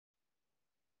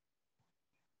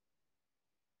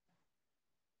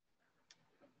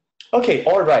Okay,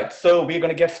 all right. So we're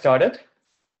going to get started.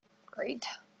 Great.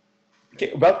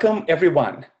 Okay, welcome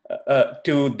everyone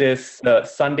to this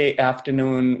Sunday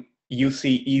afternoon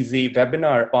UC Easy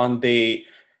webinar on the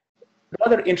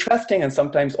rather interesting and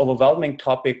sometimes overwhelming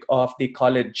topic of the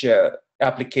college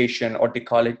application or the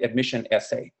college admission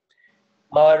essay.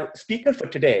 Our speaker for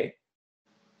today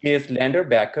is Lander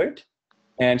Bachert,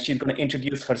 and she's going to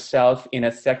introduce herself in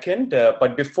a second.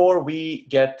 But before we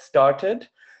get started,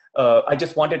 I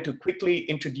just wanted to quickly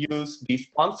introduce the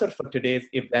sponsor for today's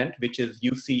event, which is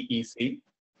UCEC.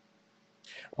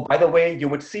 By the way, you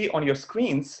would see on your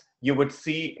screens, you would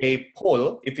see a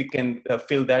poll. If you can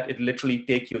fill that, it literally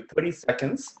take you 30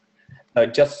 seconds,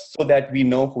 just so that we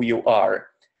know who you are.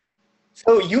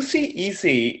 So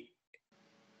UCEC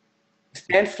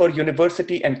stands for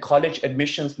University and College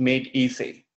Admissions Made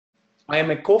Easy. I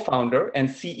am a co-founder and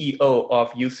CEO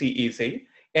of UCEC,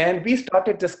 and we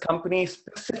started this company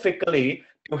specifically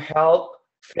to help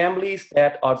families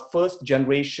that are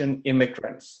first-generation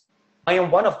immigrants. I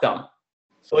am one of them.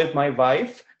 So is my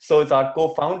wife. So is our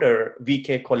co-founder,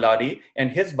 VK Koladi,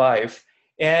 and his wife.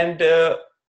 And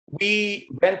we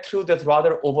went through this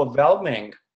rather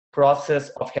overwhelming process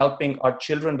of helping our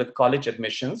children with college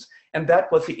admissions. And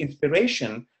that was the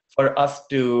inspiration for us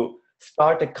to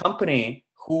start a company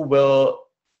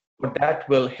that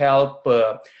will help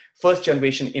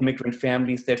first-generation immigrant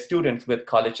families, their students with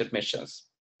college admissions.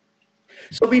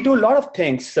 So we do a lot of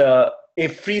things. A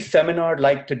free seminar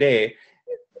like today,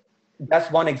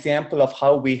 that's one example of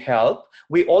how we help.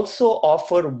 We also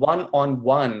offer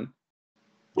one-on-one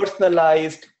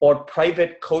personalized or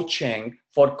private coaching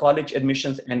for college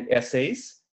admissions and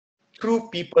essays through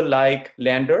people like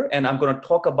Lander, and I'm going to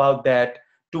talk about that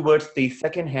towards the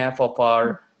second half of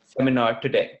our seminar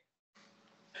today.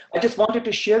 I just wanted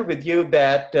to share with you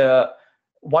that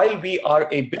while we are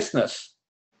a business,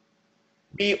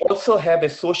 we also have a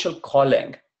social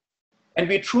calling, and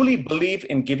we truly believe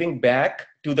in giving back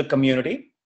to the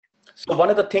community. So one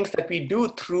of the things that we do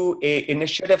through an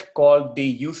initiative called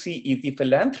the UC Easy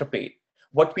Philanthropy,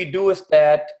 what we do is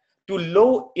that to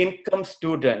low-income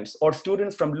students or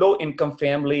students from low-income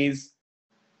families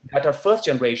that are first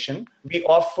generation, we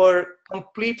offer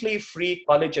completely free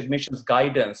college admissions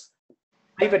guidance,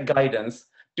 private guidance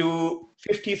to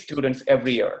 50 students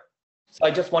every year. So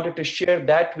I just wanted to share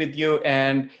that with you,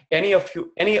 and any of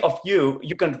you,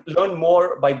 you can learn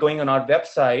more by going on our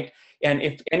website. And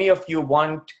if any of you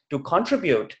want to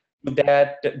contribute to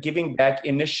that giving back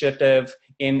initiative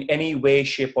in any way,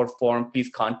 shape, or form, please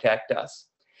contact us.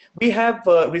 We have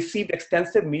received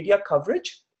extensive media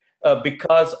coverage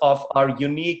because of our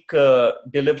unique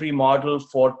delivery model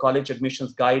for college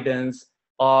admissions guidance,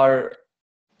 our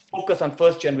focus on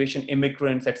first-generation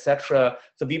immigrants, etc.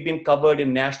 So we've been covered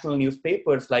in national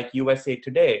newspapers like USA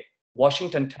Today,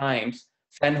 Washington Times,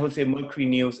 San Jose Mercury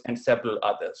News, and several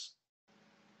others.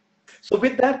 So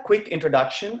with that quick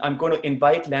introduction, I'm going to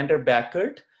invite Lander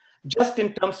Bachert, just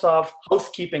in terms of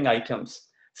housekeeping items.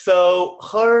 So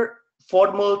her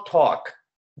formal talk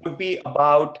would be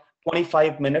about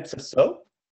 25 minutes or so.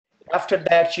 After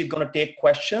that, she's going to take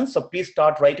questions. So please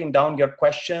start writing down your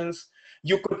questions.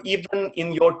 You could even,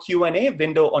 in your Q&A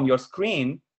window on your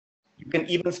screen, you can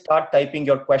even start typing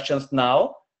your questions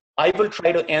now. I will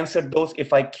try to answer those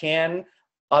if I can.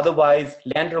 Otherwise,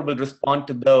 Lander will respond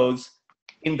to those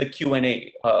in the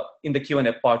Q&A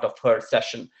part of her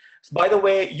session. So by the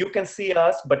way, you can see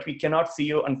us, but we cannot see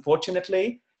you,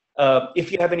 unfortunately.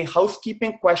 If you have any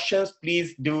housekeeping questions,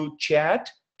 please do chat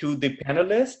to the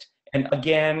panelist. And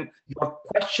again, your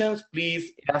questions,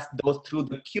 please ask those through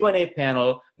the Q&A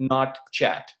panel, not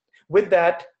chat. With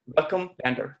that, welcome,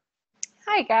 Lander.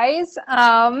 Hi, guys.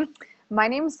 My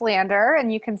name's Lander,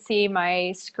 and you can see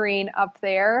my screen up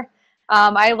there.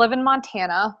 I live in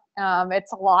Montana.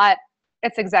 It's a lot.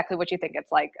 It's exactly what you think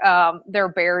it's like. There are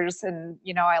bears, and,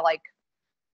 I like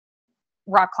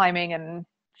rock climbing and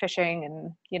fishing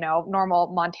and, normal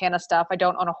Montana stuff. I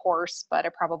don't own a horse, but I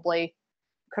probably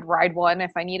could ride one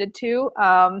if I needed to.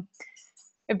 I've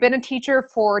been a teacher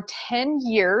for 10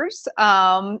 years,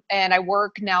 and I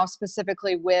work now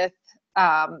specifically with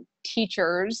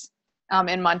teachers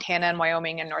in Montana and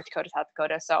Wyoming and North Dakota, South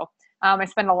Dakota. So I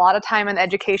spend a lot of time in the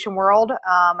education world.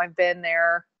 I've been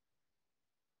there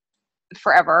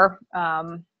forever,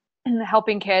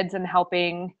 helping kids and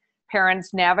helping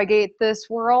parents navigate this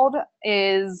world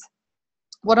is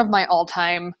one of my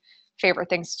all-time favorite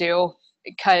things to do.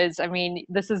 Because,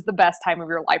 this is the best time of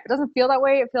your life. It doesn't feel that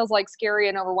way. It feels like scary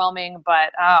and overwhelming,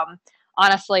 but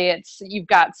honestly, you've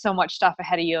got so much stuff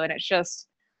ahead of you, and it's just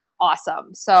awesome.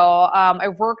 So I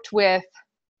worked with,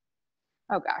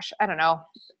 I don't know,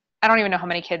 I don't even know how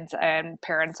many kids and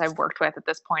parents I've worked with at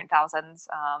this point, thousands.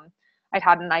 I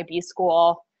taught in an IB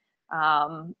school.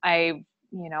 I,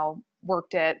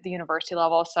 worked at the university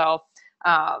level. So,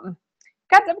 I've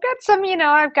got some,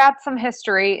 I've got some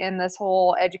history in this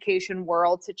whole education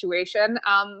world situation.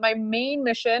 My main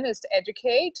mission is to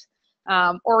educate,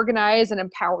 organize, and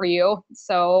empower you,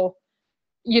 so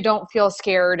you don't feel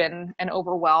scared and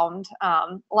overwhelmed.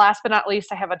 Last but not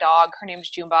least, I have a dog. Her name's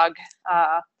Junebug.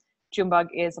 Junebug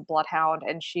is a bloodhound,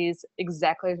 and she's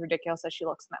exactly as ridiculous as she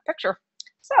looks in that picture.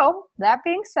 So that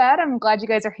being said, I'm glad you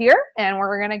guys are here, and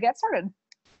we're going to get started.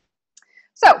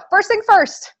 So first thing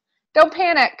first, don't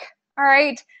panic. All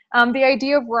right. The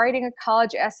idea of writing a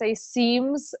college essay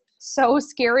seems so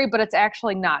scary, but it's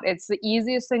actually not. It's the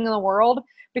easiest thing in the world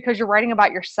because you're writing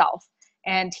about yourself.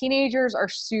 And teenagers are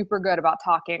super good about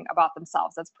talking about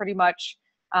themselves. That's pretty much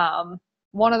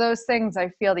one of those things I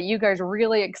feel that you guys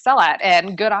really excel at,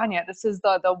 and good on you. This is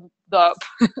the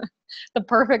the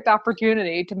perfect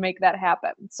opportunity to make that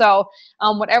happen. So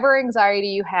whatever anxiety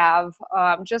you have,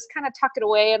 just kind of tuck it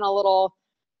away in a little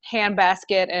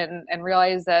handbasket and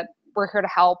realize that we're here to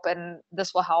help, and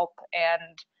this will help.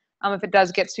 And if it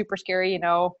does get super scary, you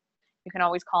can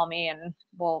always call me and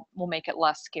we'll make it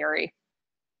less scary.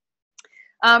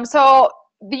 So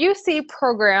the UC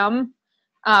program,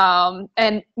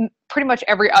 and pretty much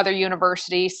every other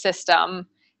university system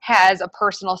has a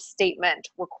personal statement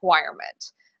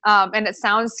requirement. And it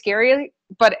sounds scary,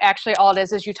 but actually all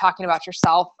it is you talking about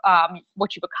yourself,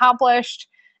 what you've accomplished,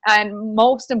 and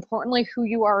most importantly, who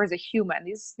you are as a human.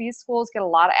 These schools get a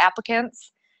lot of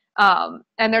applicants,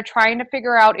 and they're trying to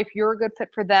figure out if you're a good fit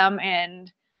for them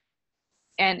and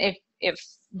if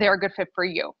they're a good fit for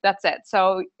you. That's it.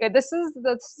 So this is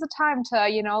the time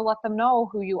to, let them know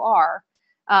who you are.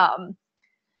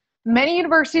 Many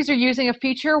universities are using a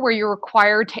feature where you're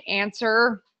required to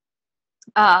answer,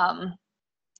 4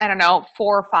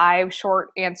 or 5 short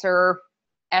answer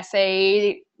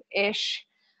essay-ish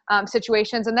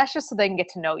situations. And that's just so they can get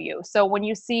to know you. So when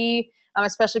you see,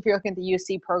 especially if you're looking at the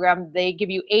UC program, they give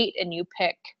you 8 and you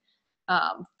pick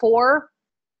 4.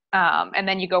 And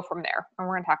then you go from there. And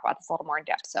we're going to talk about this a little more in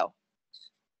depth, so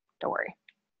don't worry.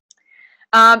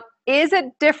 Is it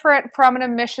different from an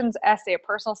admissions essay, a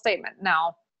personal statement?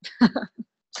 No,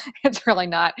 it's really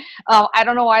not. I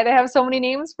don't know why they have so many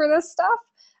names for this stuff.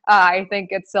 I think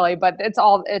it's silly, but it's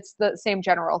the same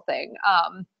general thing.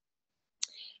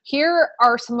 Here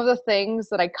are some of the things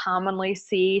that I commonly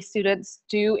see students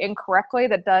do incorrectly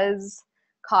that does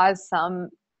cause some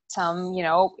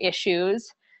issues.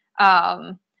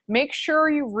 Make sure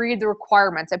you read the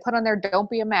requirements. I put on there, don't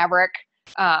be a maverick,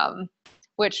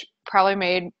 which probably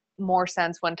made more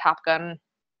sense when Top Gun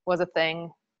was a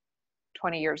thing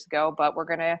 20 years ago, but we're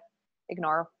going to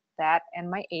ignore that and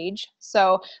my age.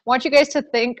 So I want you guys to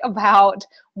think about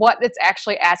what it's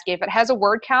actually asking. If it has a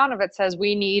word count, if it says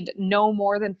we need no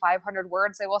more than 500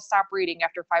 words, they will stop reading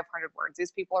after 500 words.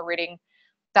 These people are reading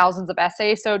thousands of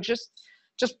essays. So just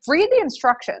read the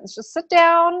instructions. Just sit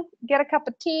down, get a cup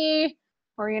of tea,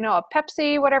 or, a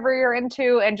Pepsi, whatever you're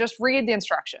into, and just read the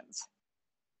instructions.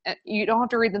 You don't have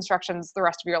to read the instructions the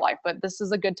rest of your life, but this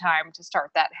is a good time to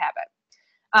start that habit.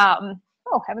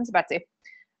 Oh, heavens, Betsy.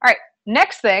 All right,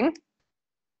 next thing,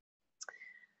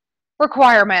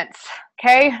 requirements,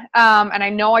 okay? And I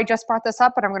know I just brought this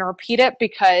up, but I'm going to repeat it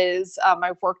because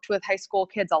I've worked with high school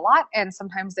kids a lot, and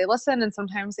sometimes they listen, and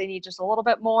sometimes they need just a little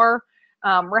bit more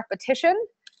repetition.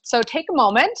 So take a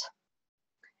moment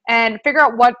and figure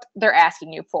out what they're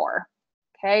asking you for,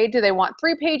 okay? Do they want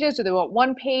 3 pages? Do they want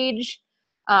 1 page?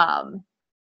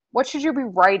 What should you be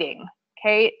writing,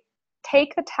 okay?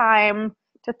 Take the time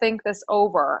to think this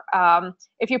over.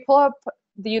 If you pull up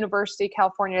the University of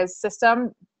California's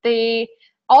system, they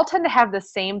all tend to have the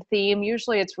same theme.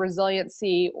 Usually it's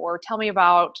resiliency, or tell me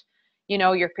about,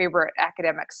 your favorite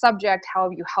academic subject, how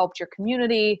have you helped your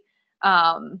community,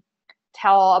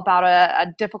 tell about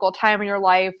a difficult time in your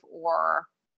life, or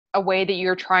a way that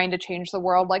you're trying to change the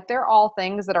world. Like, they're all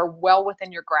things that are well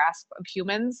within your grasp of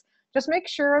humans. Just make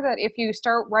sure that if you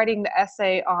start writing the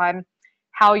essay on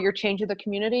how you're changing the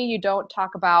community, you don't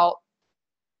talk about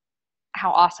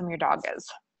how awesome your dog is.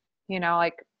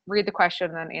 Read the question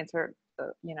and then answer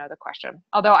the question.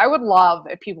 Although I would love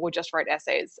if people would just write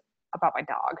essays about my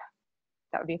dog.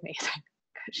 That would be amazing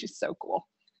because she's so cool.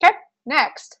 Okay,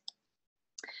 next.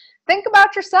 Think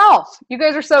about yourself. You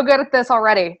guys are so good at this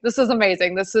already. This is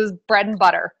amazing. This is bread and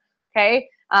butter, okay?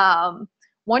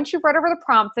 Once you've read over the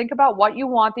prompt, think about what you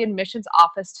want the admissions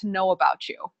office to know about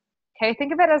you, okay?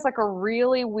 Think of it as like a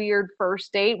really weird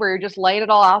first date where you're just laying it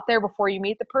all out there before you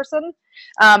meet the person,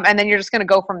 and then you're just going to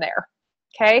go from there,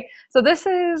 Okay, so this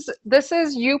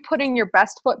is you putting your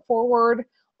best foot forward,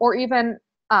 or even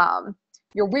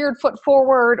your weird foot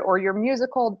forward, or your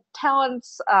musical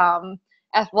talents,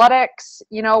 athletics.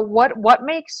 You know, what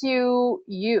makes you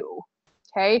you.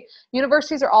 Okay,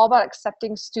 universities are all about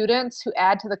accepting students who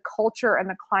add to the culture and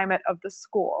the climate of the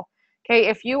school. Okay,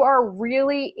 if you are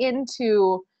really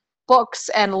into books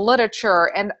and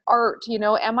literature and art, you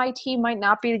know, MIT might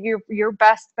not be your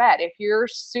best bet. If you're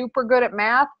super good at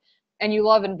math and you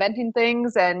love inventing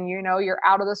things, and you know you're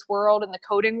out of this world in the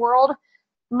coding world,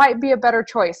 might be a better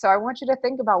choice. So I want you to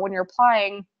think about, when you're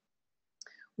applying,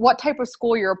 what type of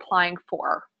school you're applying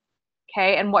for,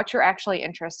 okay, and what you're actually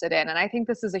interested in. And I think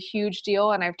this is a huge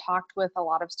deal, and I've talked with a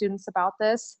lot of students about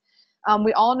this.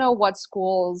 We all know what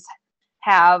schools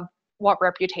have what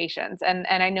reputations, and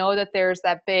I know that there's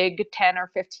that big 10 or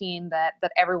 15 that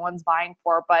everyone's vying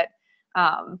for, but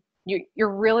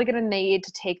you're really going to need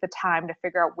to take the time to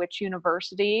figure out which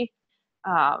university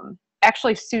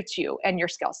actually suits you and your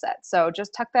skill set. So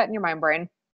just tuck that in your mind brain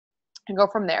and go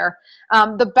from there.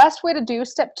 The best way to do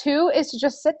step 2 is to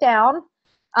just sit down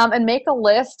and make a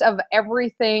list of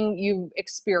everything you've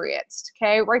experienced.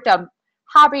 Okay, write down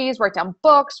hobbies, write down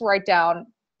books, write down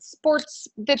sports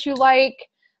that you like,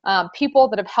 people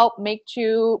that have helped make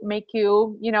you,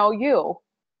 you know, you.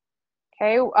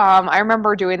 Okay, I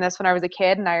remember doing this when I was a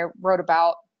kid, and I wrote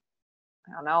about,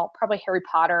 I don't know, probably Harry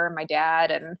Potter and my dad,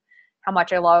 and how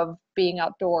much I love being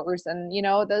outdoors. And, you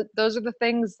know, those are the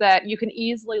things that you can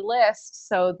easily list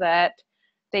so that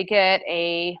they get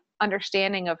a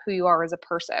understanding of who you are as a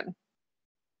person.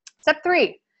 Step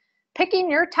 3,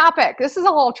 picking your topic. This is a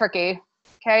little tricky,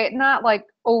 okay? Not like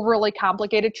overly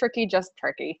complicated tricky, just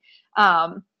tricky.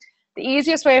 The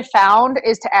easiest way I've found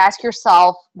is to ask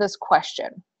yourself this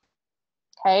question.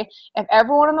 Okay, if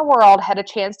everyone in the world had a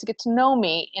chance to get to know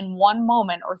me in one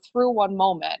moment or through one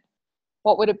moment,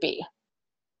 what would it be?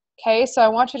 Okay, so I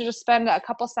want you to just spend a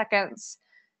couple seconds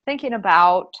thinking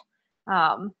about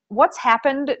what's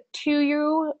happened to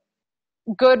you,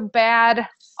 good, bad,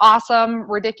 awesome,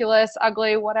 ridiculous,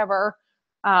 ugly, whatever,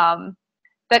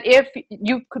 that if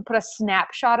you could put a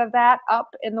snapshot of that up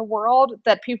in the world,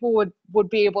 that people would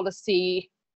be able to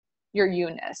see your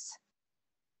you-ness.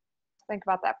 Think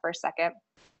about that for a second.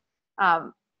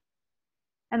 And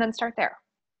then start there,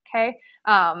 okay?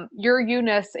 Your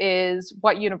you-ness is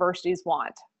what universities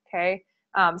want, okay?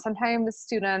 Sometimes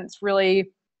students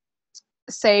really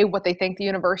say what they think the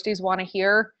universities want to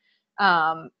hear,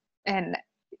 and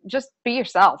just be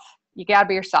yourself. You gotta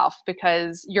be yourself,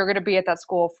 because you're gonna be at that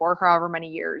school for however many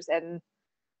years, and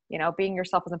you know, being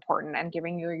yourself is important, and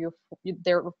giving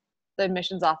the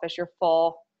admissions office your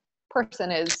full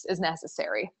person is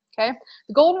necessary. Okay.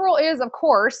 The golden rule is, of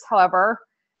course, however,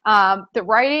 that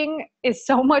writing is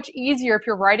so much easier if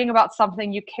you're writing about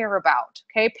something you care about.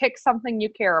 Okay. Pick something you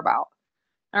care about.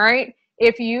 All right.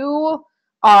 If you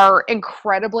are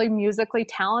incredibly musically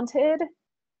talented,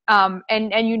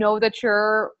 and you know that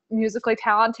you're musically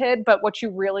talented, but what you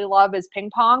really love is ping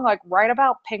pong, like write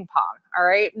about ping pong. All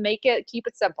right. Keep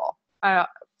it simple. I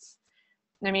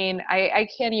mean, I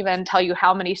can't even tell you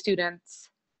how many students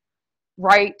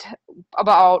write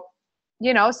about,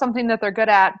 you know, something that they're good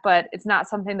at, but it's not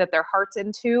something that their heart's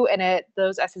into, and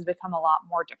those essays become a lot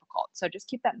more difficult. So just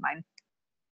keep that in mind.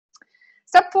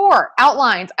 Step 4,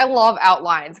 outlines. I love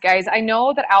outlines, guys. I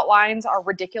know that outlines are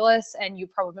ridiculous, and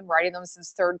you've probably been writing them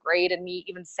since 3rd grade, and me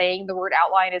even saying the word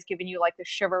outline is giving you like the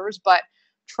shivers, but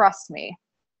trust me,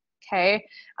 okay?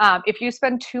 If you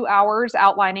spend 2 hours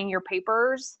outlining your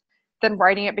papers, then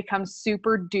writing it becomes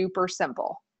super duper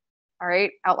simple. All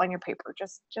right, outline your paper.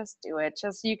 Just do it.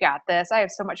 You got this. I have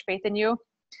so much faith in you.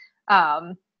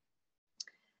 Outline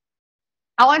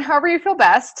however you feel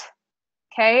best.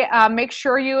 Okay, make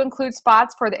sure you include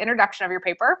spots for the introduction of your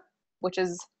paper, which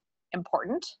is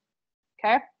important.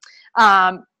 Okay,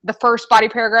 the first body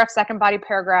paragraph, second body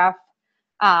paragraph,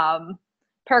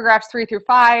 paragraphs 3 through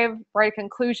 5, write a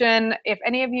conclusion. If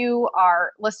any of you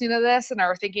are listening to this and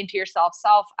are thinking to yourself,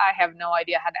 I have no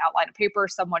idea how to outline a paper,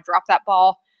 someone drop that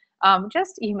ball.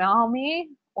 Just email me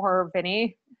or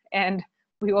Vinny, and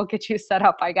we will get you set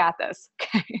up. I got this.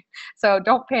 Okay. So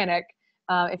don't panic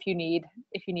if you need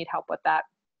help with that.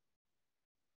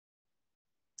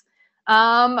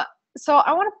 So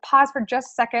I want to pause for just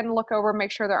a second, look over,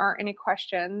 make sure there aren't any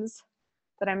questions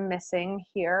that I'm missing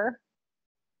here.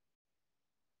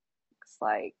 Looks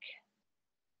like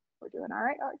we're doing all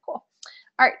right. All right, cool.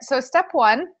 All right. So step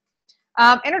 1.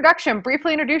 Introduction,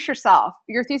 briefly introduce yourself.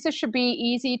 Your thesis should be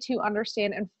easy to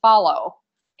understand and follow.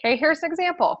 Okay, here's an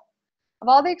example. Of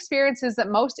all the experiences that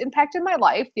most impacted my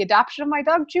life, the adoption of my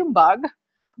dog Junebug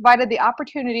provided the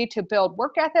opportunity to build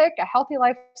work ethic, a healthy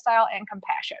lifestyle, and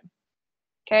compassion.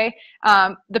 Okay.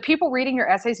 The people reading your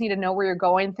essays need to know where you're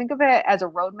going. Think of it as a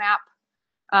roadmap.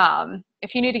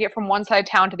 If you need to get from one side of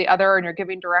town to the other and you're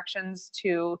giving directions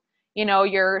to,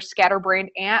 your scatterbrained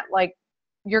ant, like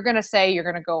you're going to say you're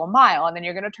going to go a mile and then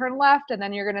you're going to turn left and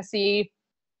then you're going to see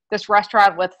this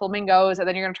restaurant with flamingos and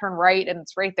then you're going to turn right and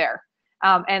it's right there.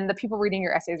 And the people reading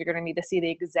your essays are going to need to see the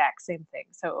exact same thing.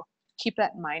 So keep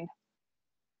that in mind.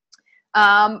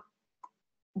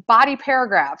 Body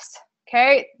paragraphs.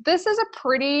 Okay. This is a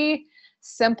pretty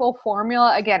simple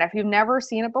formula. Again, if you've never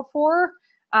seen it before,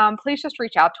 please just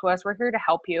reach out to us. We're here to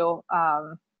help you.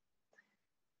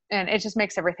 And it just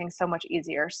makes everything so much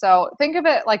easier. So think of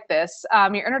it like this.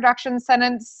 Your introduction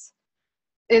sentence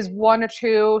is 1 or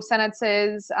 2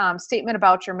 sentences. Statement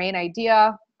about your main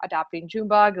idea, adopting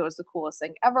Junebug. It was the coolest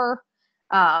thing ever.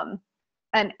 An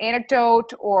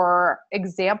anecdote or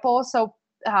example. So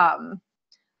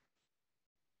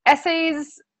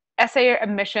essay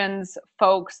admissions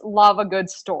folks love a good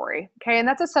story. Okay. And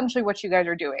that's essentially what you guys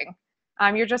are doing.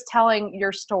 You're just telling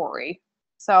your story.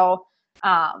 So,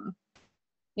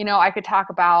 I could talk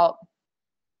about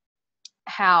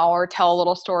tell a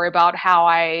little story about how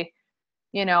I,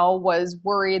 was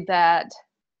worried that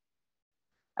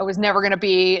I was never going to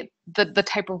be the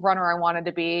type of runner I wanted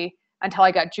to be until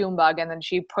I got Junebug. And then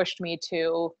she pushed me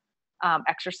to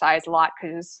exercise a lot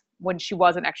because when she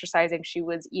wasn't exercising, she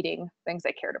was eating things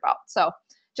I cared about. So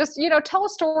just, tell a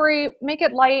story, make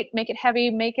it light, make it heavy,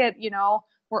 make it,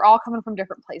 we're all coming from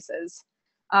different places.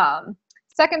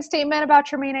 Second statement about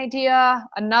your main idea,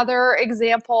 another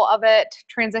example of it,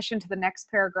 transition to the next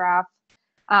paragraph.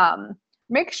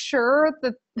 Make sure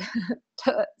that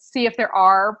to see if there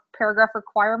are paragraph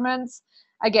requirements.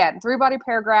 Again, 3 body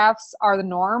paragraphs are the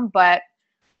norm, but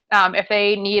if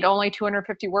they need only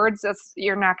 250 words,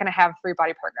 you're not going to have 3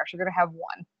 body paragraphs. You're going to have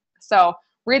 1. So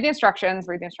read the instructions,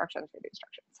 read the instructions, read the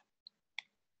instructions.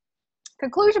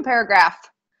 Conclusion paragraph.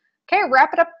 Okay,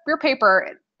 wrap it up your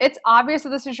paper. It's obvious that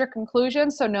this is your conclusion,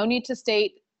 so no need to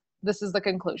state this is the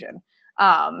conclusion.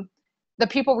 The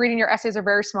people reading your essays are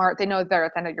very smart. They know they're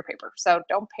at the end of your paper, so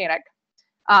don't panic.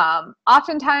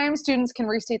 Oftentimes, students can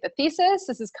restate the thesis.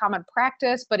 This is common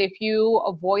practice, but if you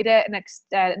avoid it and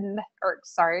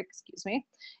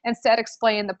instead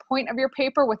explain the point of your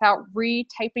paper without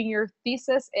retyping your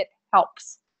thesis, it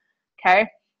helps. Okay.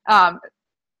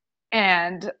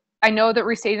 And I know that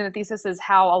restating the thesis is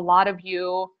how a lot of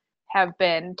you have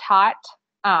been taught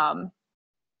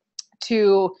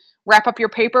to wrap up your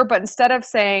paper, but instead of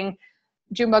saying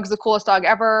Junebug's the coolest dog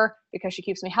ever because she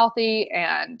keeps me healthy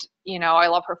and, I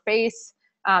love her face,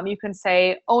 you can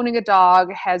say owning a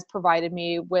dog has provided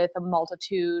me with a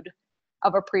multitude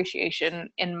of appreciation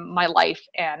in my life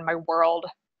and my world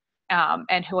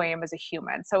and who I am as a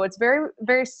human. So it's very,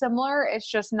 very similar. It's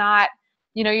just not,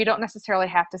 you don't necessarily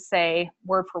have to say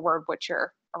word for word what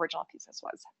your original thesis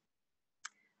was.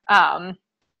 I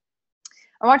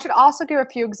want you to also give a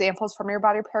few examples from your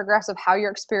body paragraphs of how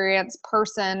your experience,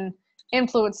 person,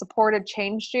 influence, supported,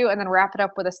 changed you, and then wrap it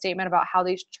up with a statement about how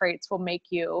these traits will make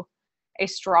you a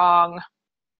strong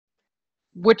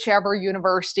whichever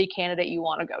university candidate you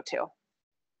want to go to.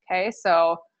 Okay,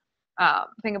 so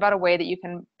think about a way that you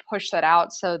can push that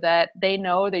out so that they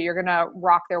know that you're going to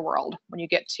rock their world when you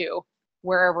get to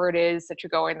wherever it is that you're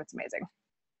going. That's amazing.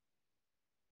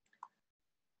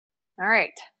 All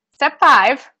right, step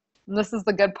 5. And this is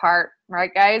the good part,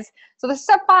 right, guys? So the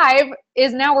step 5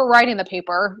 is now we're writing the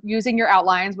paper using your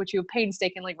outlines, which you've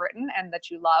painstakingly written and that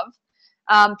you love.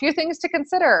 A few things to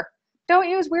consider. Don't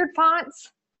use weird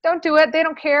fonts. Don't do it. They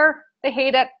don't care. They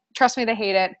hate it. Trust me, they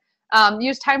hate it.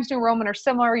 Use Times New Roman or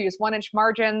similar. Use 1-inch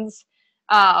margins.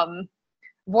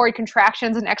 Avoid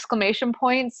contractions and exclamation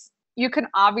points. You can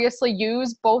obviously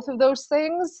use both of those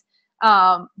things,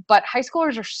 but high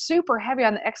schoolers are super heavy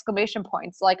on the exclamation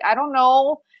points. Like, I don't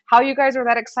know how you guys are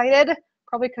that excited,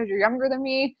 probably because you're younger than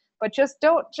me, but just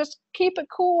keep it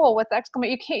cool with the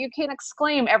exclamation. You can't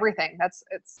exclaim everything.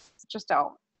 Just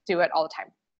don't do it all the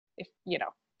time. If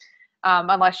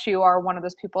unless you are one of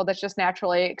those people that's just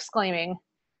naturally exclaiming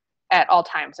at all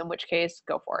times, in which case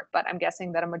go for it. But I'm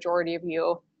guessing that a majority of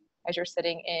you, as you're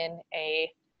sitting in a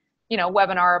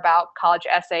webinar about college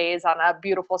essays on a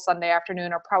beautiful Sunday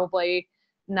afternoon, are probably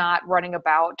not running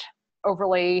about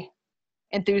overly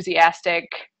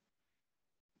enthusiastic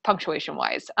punctuation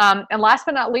wise. And last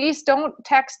but not least, don't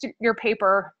text your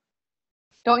paper.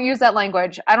 Don't use that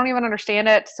language. I don't even understand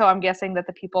it. So I'm guessing that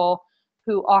the people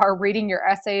who are reading your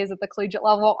essays at the collegiate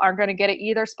level aren't going to get it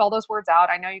either. Spell those words out.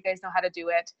 I know you guys know how to do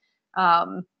it.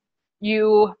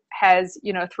 You has,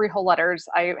 3 whole letters.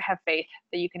 I have faith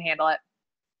that you can handle it.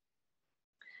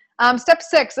 Step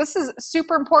 6, this is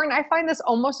super important. I find this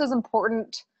almost as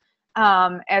important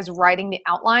as writing the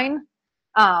outline.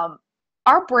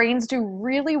 Our brains do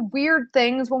really weird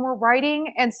things when we're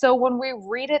writing. And so when we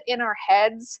read it in our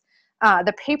heads,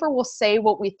 the paper will say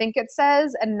what we think it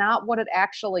says and not what it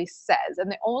actually says.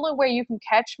 And the only way you can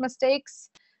catch mistakes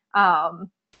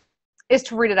is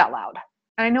to read it out loud.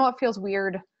 And I know it feels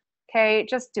weird. Okay,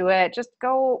 just do it. Just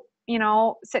go,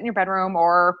 sit in your bedroom,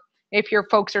 or if your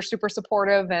folks are super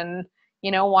supportive and,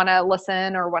 want to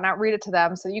listen or whatnot, read it to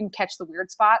them so you can catch the weird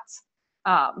spots.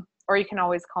 Or you can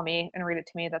always call me and read it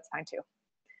to me. That's fine too.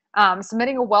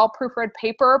 Submitting a well-proofread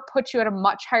paper puts you at a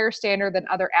much higher standard than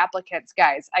other applicants.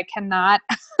 Guys, I cannot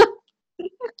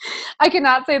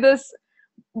say this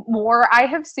more. I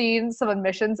have seen some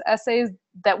admissions essays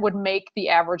that would make the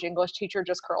average English teacher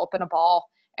just curl up in a ball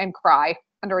and cry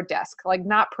under a desk. Like,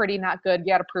 not pretty, not good.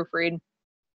 You got to proofread.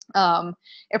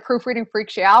 If proofreading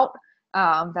freaks you out,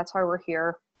 that's why we're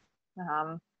here.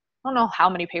 I don't know how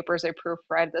many papers I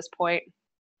proofread at this point.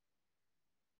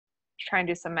 Try and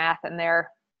do some math in there.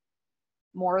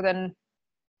 More than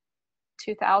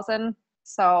 2,000.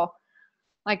 So,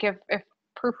 like, if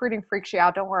proofreading freaks you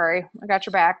out, don't worry. I got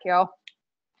your back, yo.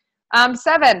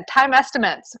 7, time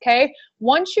estimates, okay?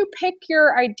 Once you pick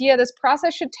your idea, this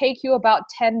process should take you about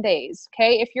 10 days,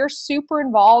 okay? If you're super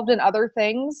involved in other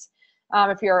things,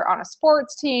 if you're on a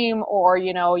sports team, or,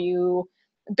 you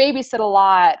babysit a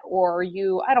lot, or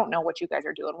I don't know what you guys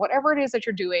are doing, whatever it is that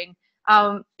you're doing,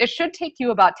 it should take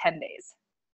you about 10 days,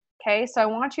 okay? So I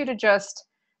want you to just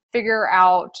figure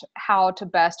out how to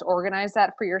best organize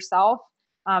that for yourself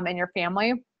and your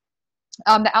family.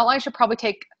 The outline should probably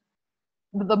take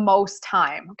the most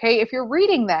time, okay? If you're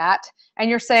reading that and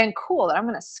you're saying, cool, then I'm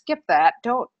going to skip that,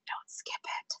 don't skip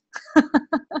it.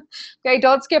 Okay,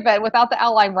 don't skip it. Without the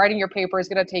outline, writing your paper is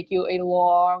going to take you a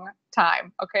long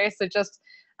time, okay? So just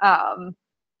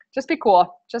be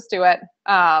cool. Just do it,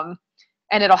 and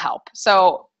it'll help.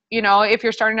 So, if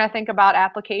you're starting to think about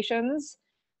applications,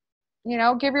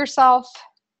 give yourself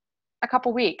a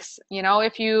couple weeks.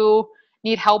 If you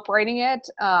need help writing it,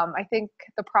 I think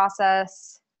the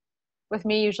process with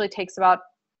me usually takes about,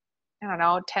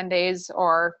 10 days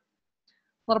or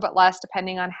a little bit less,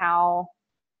 depending on how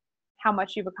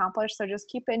much you've accomplished. So just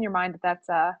keep it in your mind that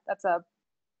that's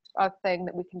a thing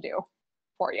that we can do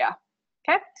for you.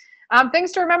 Okay.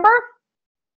 Things to remember,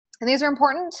 and these are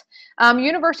important.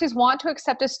 Universities want to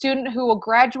accept a student who will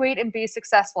graduate and be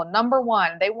successful. Number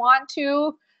one, they want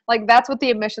to, that's what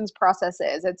the admissions process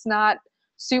is. It's not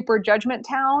super judgment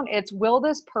town. It's, will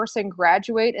this person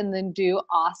graduate and then do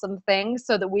awesome things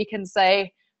so that we can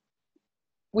say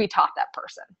we taught that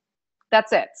person.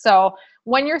 That's it. So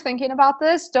when you're thinking about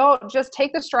this, don't just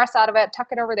take the stress out of it, tuck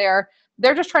it over there.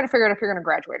 They're just trying to figure out if you're going to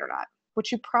graduate or not,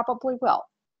 which you probably will.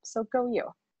 So go you.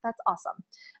 That's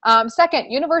awesome.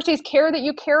 Second, universities care that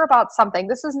you care about something.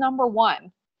 This is number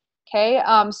one. Okay.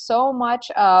 So much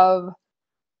of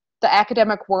the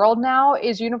academic world now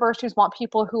is universities want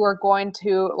people who are going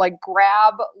to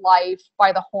grab life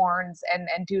by the horns and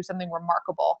do something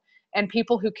remarkable. And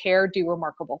people who care do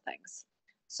remarkable things.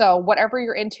 So whatever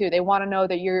you're into, they want to know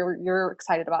that you're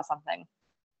excited about something.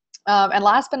 And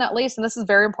last but not least, and this is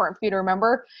very important for you to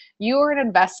remember, you are an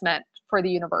investment for the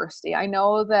university. I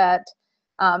know that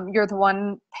you're the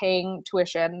one paying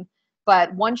tuition,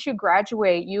 but once you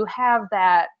graduate, you have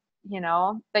that,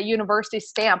 that university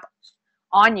stamp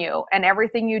on you, and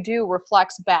everything you do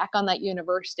reflects back on that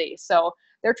university. So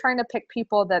they're trying to pick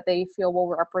people that they feel will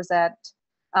represent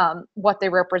what they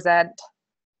represent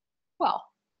well.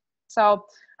 So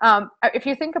if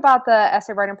you think about the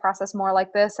essay writing process more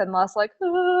like this and less like,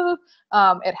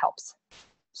 it helps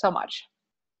so much.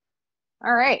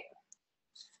 All right.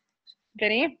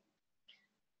 Vinny?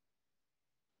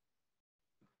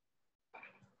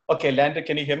 Okay, Lander,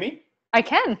 can you hear me? I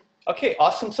can. Okay,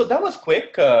 awesome. So that was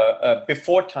quick,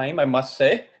 before time, I must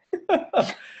say.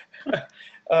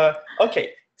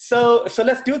 Okay, so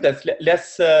let's do this.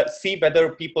 Let's see whether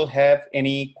people have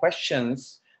any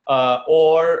questions,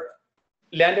 or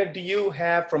Lander, do you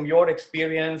have, from your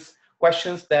experience,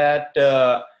 questions that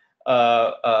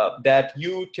that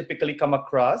you typically come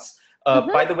across?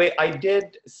 By the way, I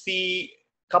did see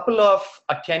a couple of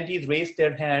attendees raise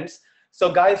their hands. So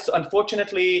guys,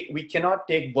 unfortunately, we cannot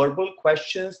take verbal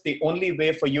questions. The only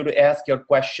way for you to ask your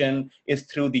question is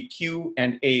through the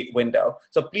Q&A window.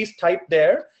 So please type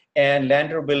there, and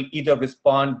Lander will either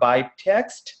respond by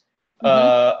text.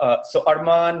 So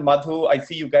Arman, Madhu, I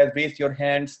see you guys raised your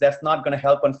hands. That's not going to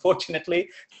help, unfortunately.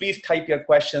 Please type your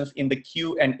questions in the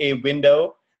Q&A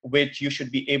window, which you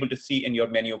should be able to see in your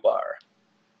menu bar.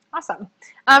 Awesome.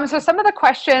 So some of the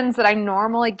questions that I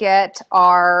normally get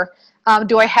are,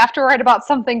 do I have to write about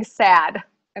something sad?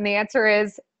 And the answer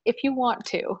is, if you want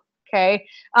to, okay?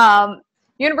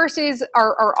 Universities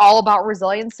are all about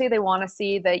resiliency. They want to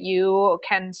see that you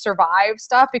can survive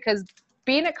stuff, because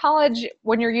being at college,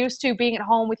 when you're used to being at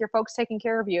home with your folks taking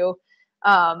care of you,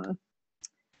 um,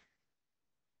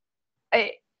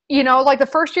 like the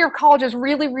first year of college is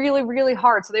really, really, really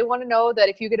hard. So they want to know that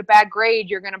if you get a bad grade,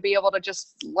 you're going to be able to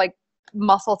just like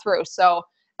muscle through. So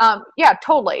yeah,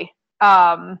 totally.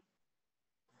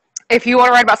 If you want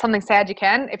to write about something sad, you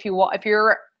can. If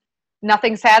you're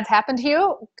nothing sad's happened to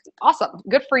you, awesome,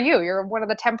 good for you. You're one of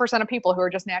the 10% of people who are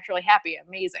just naturally happy.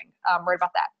 Amazing. Write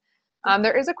about that.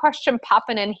 There is a question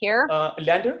popping in here.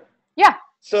 Lander? Yeah.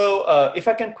 So if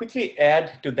I can quickly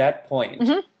add to that point.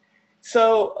 Mm-hmm.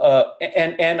 So,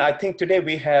 and I think today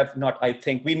we have,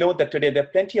 we know that today there are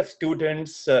plenty of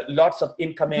students, lots of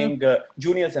incoming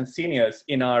juniors and seniors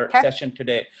in our session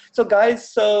today. So guys,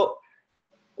 so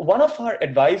one of our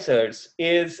advisors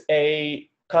is a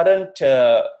current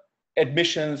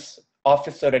admissions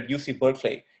officer at UC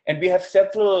Berkeley. And we have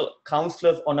several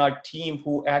counselors on our team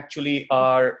who actually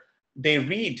they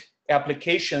read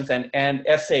applications and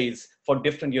essays for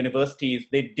different universities.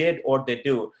 They did or they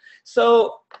do.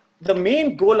 So the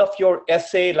main goal of your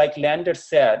essay, like Lander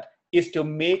said, is to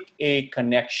make a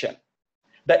connection.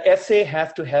 The essay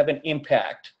has to have an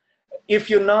impact. If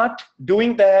you're not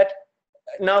doing that,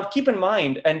 now keep in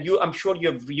mind, and I'm sure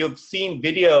you've seen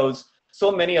videos,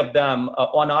 so many of them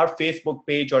on our Facebook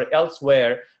page or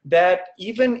elsewhere, that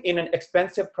even in an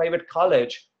expensive private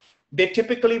college, they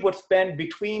typically would spend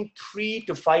between 3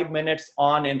 to 5 minutes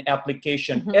on an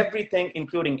application, everything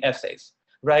including essays.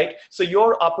 Right? So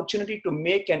your opportunity to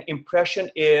make an impression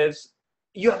is,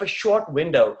 you have a short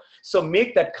window. So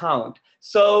make that count.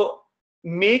 So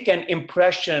make an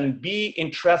impression, be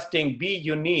interesting, be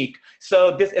unique.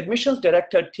 So this admissions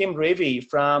director, Tim Ravy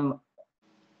from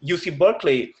UC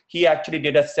Berkeley, he actually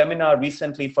did a seminar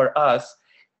recently for us.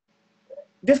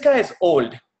 This guy is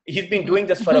old. He's been doing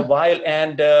this for a while,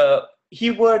 and so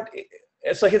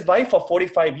his wife for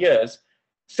 45 years,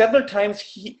 several times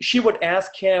she would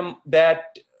ask him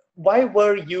that, why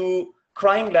were you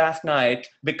crying last night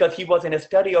because he was in a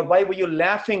study, or why were you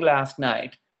laughing last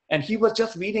night? And he was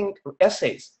just reading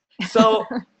essays. So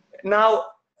now,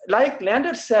 like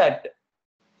Lander said,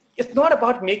 it's not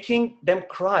about making them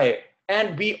cry.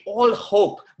 And we all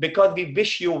hope, because we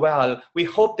wish you well, we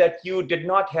hope that you did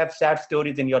not have sad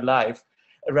stories in your life,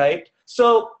 right?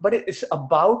 So, but it's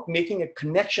about making a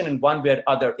connection in one way or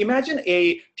other. Imagine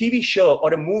a TV show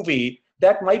or a movie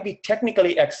that might be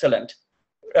technically excellent,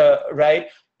 right?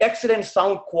 Excellent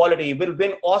sound quality, will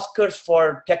win Oscars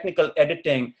for technical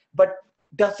editing, but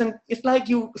it's like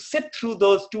you sit through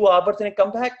those 2 hours and you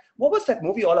come back, what was that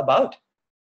movie all about?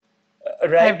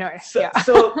 Right? I have no idea.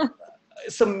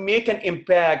 So make an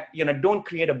impact, don't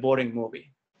create a boring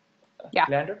movie. Yeah,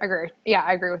 Lander? agree. Yeah,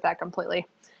 I agree with that completely.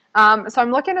 So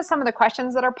I'm looking at some of the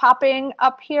questions that are popping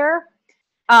up here.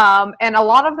 And a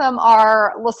lot of them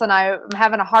are, listen, I'm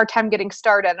having a hard time getting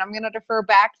started. I'm going to defer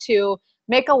back to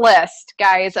make a list,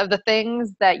 guys, of the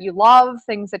things that you love,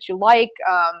 things that you like,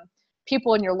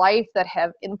 people in your life that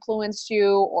have influenced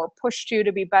you or pushed you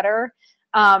to be better.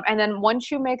 And then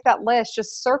once you make that list,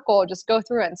 just go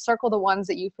through it and circle the ones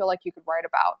that you feel like you could write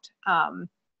about.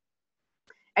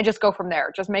 And just go from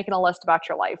there, just making a list about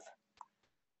your life.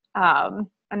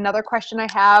 Another question I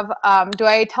have, do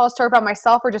I tell a story about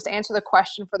myself or just answer the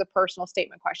question for the personal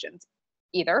statement questions?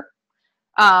 Either.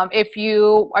 I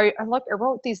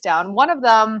wrote these down. One of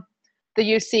them, the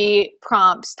UC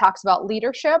prompts, talks about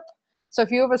leadership. So if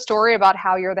you have a story about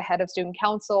how you're the head of student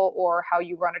council or how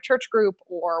you run a church group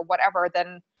or whatever,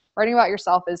 then writing about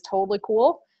yourself is totally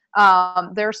cool.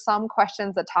 There's some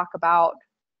questions that talk about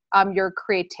your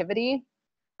creativity.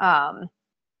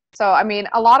 So, I mean,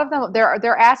 a lot of them,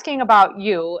 they're asking about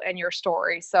you and your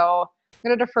story. So I'm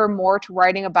going to defer more to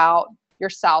writing about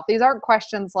yourself. These aren't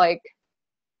questions like,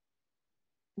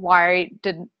 why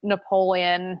did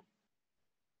Napoleon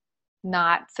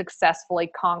not successfully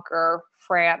conquer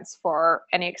France for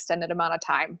any extended amount of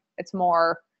time? It's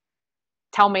more,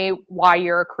 tell me why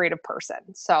you're a creative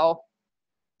person. So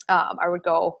I would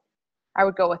go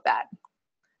with that.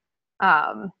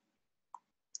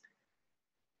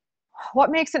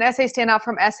 What makes an essay stand out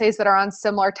from essays that are on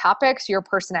similar topics? Your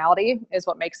personality is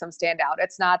what makes them stand out.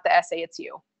 It's not the essay, it's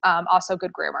you. Also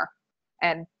good grammar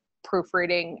and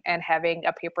proofreading and having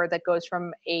a paper that goes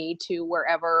from A to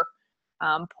wherever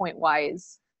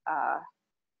point-wise.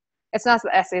 It's not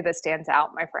the essay that stands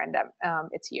out, my friend.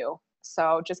 It's you.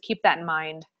 So just keep that in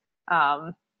mind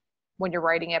when you're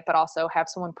writing it, but also have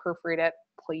someone proofread it,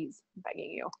 please, I'm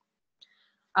begging you.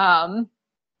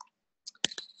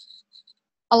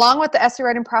 Along with the essay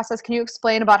writing process, can you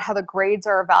explain about how the grades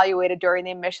are evaluated during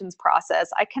the admissions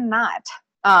process? I cannot,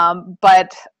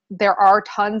 but there are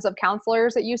tons of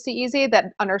counselors at UC Easy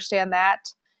that understand that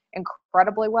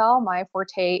incredibly well. My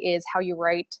forte is how you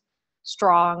write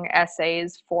strong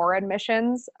essays for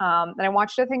admissions. And I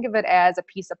want you to think of it as a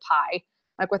piece of pie.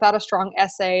 Like without a strong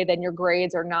essay, then your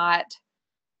grades are not,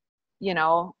 you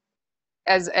know,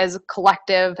 as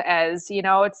collective as, you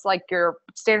know, it's like your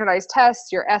standardized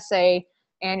tests, your essay,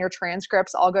 and your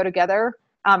transcripts all go together.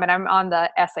 And I'm on the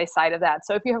essay side of that.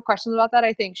 So if you have questions about that,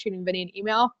 I think shooting Vinny an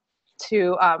email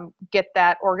to get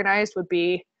that organized would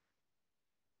be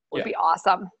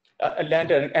awesome.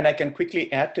 Lander, and I can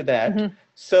quickly add to that. Mm-hmm.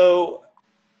 So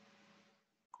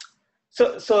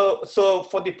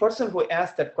for the person who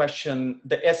asked that question,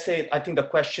 the essay, I think the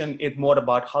question is more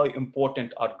about how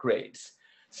important are grades.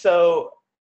 So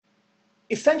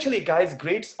essentially, guys,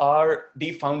 grades are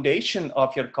the foundation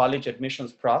of your college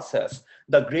admissions process.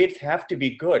 The grades have to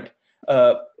be good.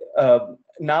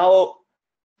 Now,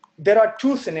 there are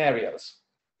two scenarios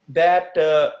that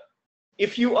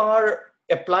if you are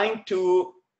applying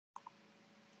to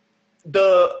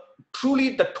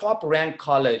truly the top ranked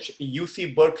college,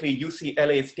 UC Berkeley,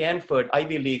 UCLA, Stanford,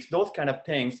 Ivy Leagues, those kind of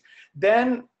things,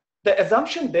 then the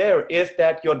assumption there is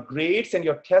that your grades and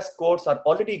your test scores are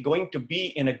already going to be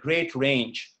in a great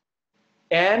range.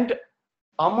 And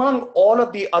among all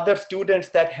of the other students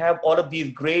that have all of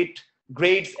these great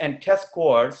grades and test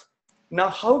scores, now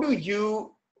how do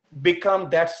you become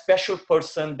that special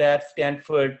person that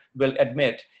Stanford will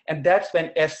admit? And that's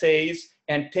when essays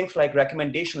and things like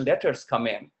recommendation letters come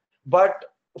in. But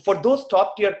for those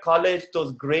top tier college,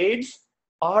 those grades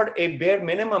are a bare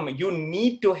minimum. You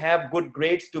need to have good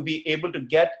grades to be able to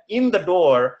get in the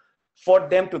door for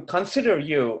them to consider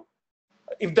you.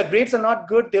 If the grades are not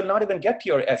good, they'll not even get to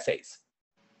your essays.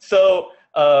 So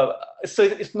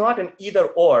it's not an either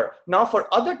or. Now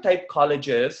for other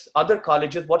colleges,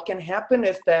 what can happen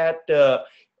is that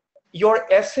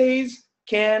your essays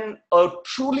can, a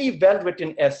truly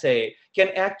well-written essay can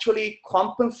actually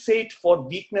compensate for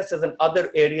weaknesses in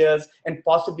other areas and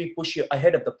possibly push you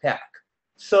ahead of the pack.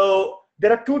 So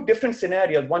there are two different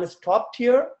scenarios. One is top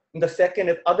tier, and the second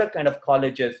is other kind of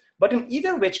colleges. But in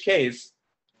either which case,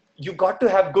 you got to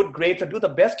have good grades and do the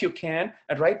best you can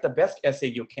and write the best essay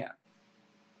you can.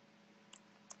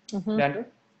 Mm-hmm. Lander?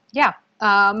 Yeah.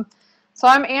 So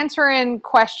I'm answering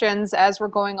questions as we're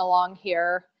going along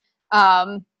here.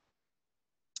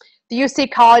 The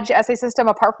UC college essay system,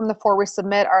 apart from the 4 we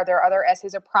submit, are there other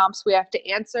essays or prompts we have to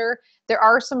answer? There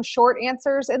are some short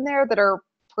answers in there that are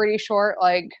pretty short.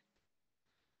 Like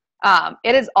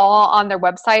it is all on their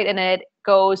website and it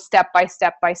goes step by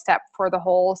step for the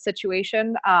whole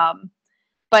situation.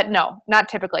 But no, not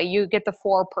typically. You get the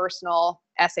 4 personal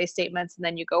essay statements and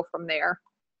then you go from there.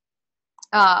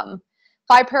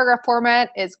 5-paragraph format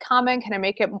is common. Can I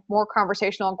make it more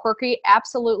conversational and quirky?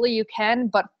 Absolutely, you can.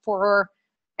 But for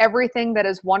everything that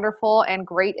is wonderful and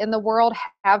great in the world,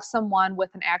 have someone with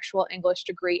an actual English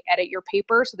degree edit your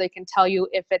paper so they can tell you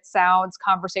if it sounds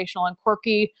conversational and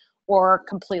quirky or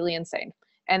completely insane.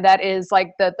 And that is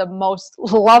like the most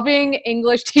loving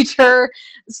English teacher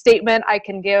statement I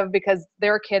can give, because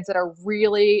there are kids that are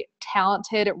really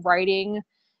talented at writing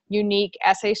unique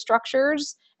essay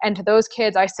structures. And to those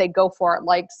kids, I say, go for it.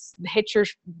 Like, hit your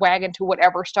wagon to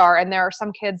whatever star. And there are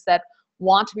some kids that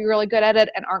want to be really good at it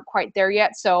and aren't quite there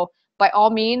yet. So by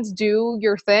all means, do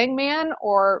your thing, man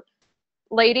or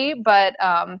lady. But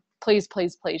please,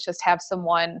 please, please just have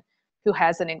someone who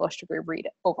has an English degree read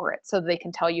over it so they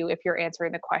can tell you if you're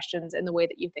answering the questions in the way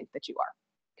that you think that you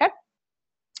are. Okay.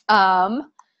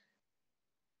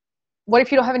 What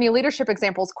if you don't have any leadership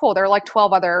examples? Cool. There are like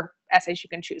 12 other essays you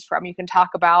can choose from. You can talk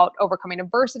about overcoming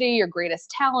adversity, your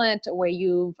greatest talent, a way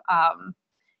you've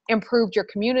improved your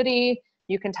community.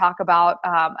 You can talk about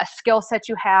a skill set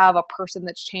you have, a person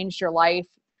that's changed your life.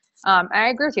 And I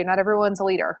agree with you. Not everyone's a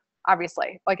leader,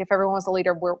 obviously. Like if everyone was a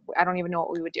leader, I don't even know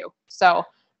what we would do. So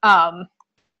write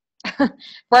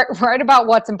about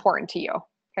what's important to you.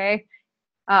 Okay.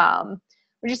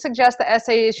 Would you suggest the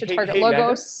essays should target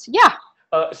logos? Lander? Yeah.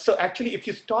 So actually, if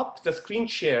you stop the screen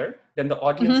share, then the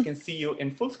audience can see you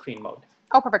in full screen mode.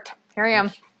 Oh, perfect. Here I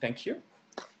am. Thank you.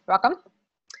 You're welcome.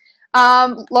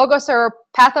 Logos or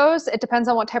pathos, it depends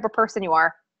on what type of person you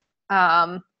are.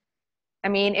 I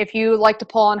mean, if you like to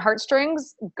pull on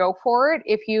heartstrings, go for it.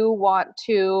 If you want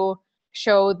to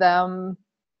show them,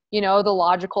 you know, the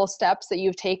logical steps that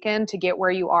you've taken to get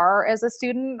where you are as a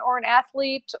student or an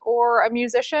athlete or a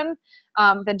musician,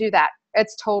 then do that.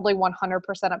 It's totally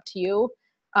 100% up to you,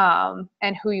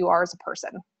 and who you are as a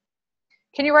person.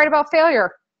 Can you write about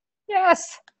failure?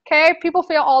 Yes. Okay. People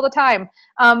fail all the time.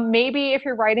 Maybe if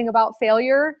you're writing about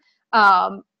failure,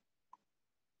 and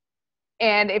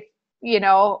if,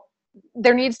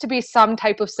 there needs to be some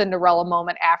type of Cinderella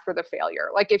moment after the failure.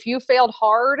 Like if you failed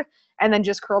hard and then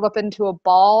just curled up into a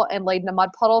ball and laid in a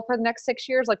mud puddle for the next 6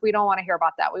 years, like we don't want to hear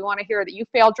about that. We want to hear that you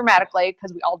failed dramatically,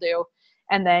 because we all do.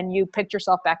 And then you picked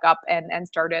yourself back up and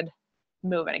started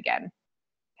moving again.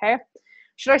 Okay.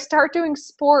 Should I start doing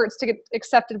sports to get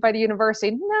accepted by the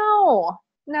university? No,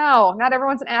 not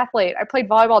everyone's an athlete. I played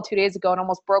volleyball 2 days ago and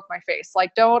almost broke my face.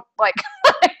 Like, don't like,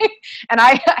 and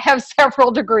I have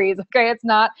several degrees. Okay. It's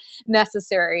not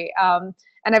necessary.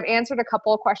 And I've answered a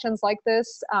couple of questions like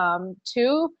this,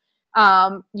 too.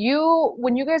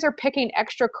 When you guys are picking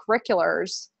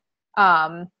extracurriculars,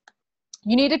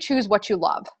 you need to choose what you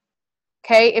love.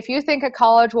 Okay. If you think a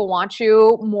college will want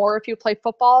you more if you play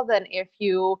football than if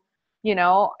you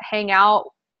hang out,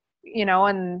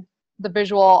 in the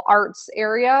visual arts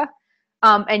area,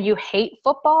 and you hate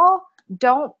football,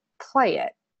 don't play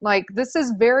it. Like, this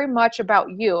is very much about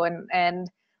you. And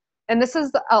this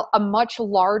is a much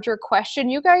larger question.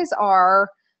 You guys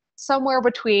are somewhere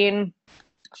between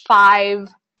 5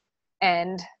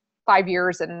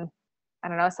 years and, I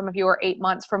don't know, some of you are 8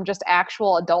 months from just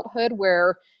actual adulthood,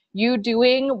 where you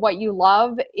doing what you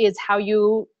love is how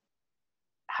you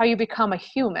become a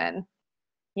human.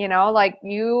 Like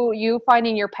you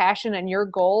finding your passion and your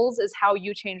goals is how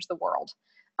you change the world.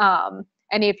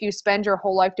 And if you spend your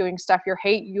whole life doing stuff you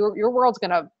hate, your world's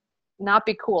gonna not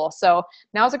be cool. So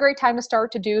now's a great time to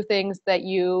start to do things that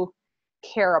you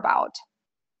care about.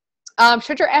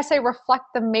 Should your essay reflect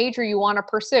the major you want to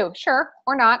pursue? Sure,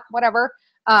 or not, whatever.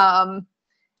 I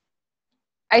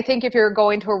think if you're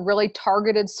going to a really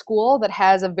targeted school that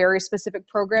has a very specific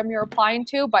program you're applying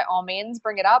to, by all means,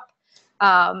 bring it up.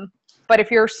 But if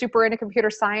you're super into computer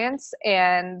science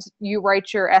and you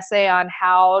write your essay on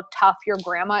how tough your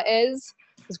grandma is,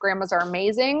 because grandmas are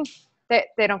amazing,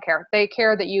 they don't care. They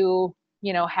care that you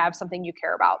have something you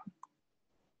care about.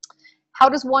 How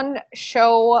does one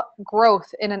show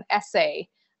growth in an essay?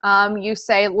 You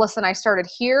say, listen, I started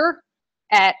here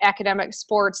at academic,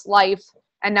 sports, life,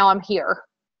 and now I'm here.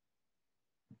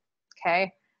 Okay.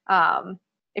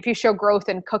 If you show growth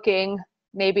in cooking,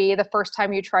 maybe the first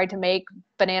time you tried to make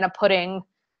banana pudding,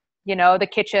 the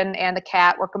kitchen and the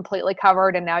cat were completely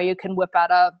covered, and now you can whip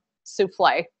out a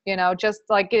souffle, just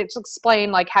like it's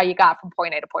explain like how you got from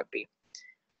point A to point B.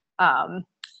 You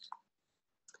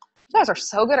guys are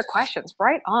so good at questions.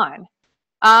 Right on.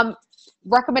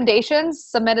 Recommendations,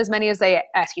 submit as many as they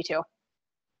ask you to.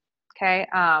 Okay.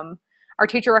 Are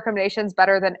teacher recommendations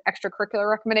better than extracurricular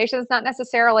recommendations? Not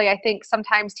necessarily. I think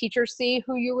sometimes teachers see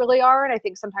who you really are, and I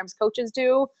think sometimes coaches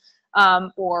do,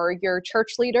 or your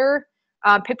church leader.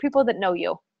 Pick people that know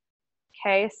you.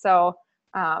 Okay, so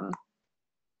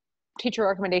teacher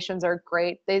recommendations are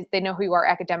great. They know who you are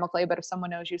academically, but if someone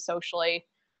knows you socially,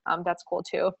 that's cool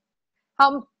too.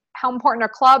 How important are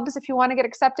clubs if you want to get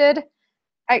accepted?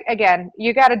 Again,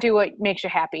 you got to do what makes you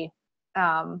happy.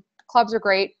 Clubs are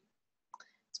great.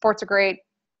 Sports are great.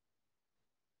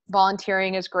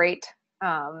 Volunteering is great.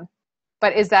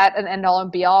 But is that an end all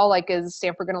and be all? Like, is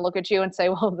Stanford going to look at you and say,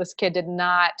 well, this kid did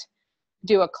not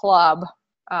do a club,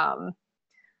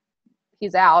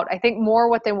 he's out? I think more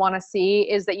what they want to see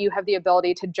is that you have the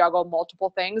ability to juggle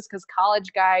multiple things, because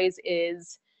college guys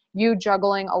is you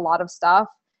juggling a lot of stuff,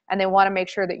 and they want to make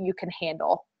sure that you can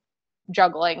handle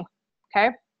juggling.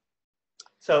 Okay.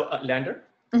 So Lander,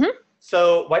 Mm-hmm.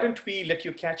 So why don't we let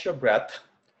you catch your breath?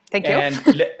 Thank you. And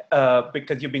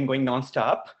because you've been going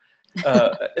nonstop.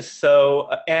 So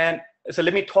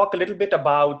let me talk a little bit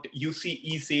about UC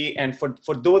Easy, and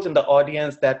for those in the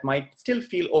audience that might still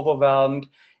feel overwhelmed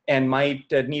and might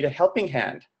need a helping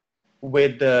hand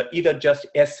with either just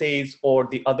essays or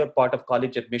the other part of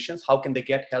college admissions, how can they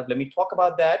get help? Let me talk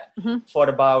about that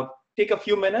for take a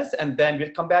few minutes, and then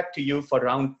we'll come back to you for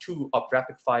round 2 of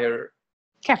rapid fire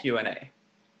Q&A.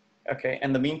 Okay,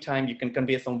 in the meantime, you can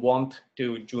convey some warmth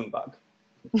to Junebug.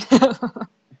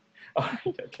 All right,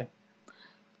 okay.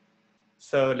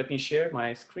 So let me share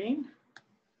my screen.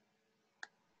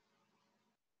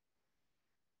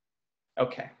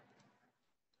 Okay.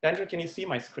 Andrew, can you see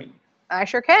my screen? I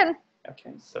sure can.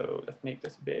 Okay, so let's make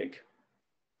this big.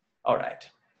 All right.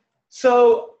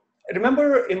 So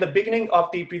remember in the beginning of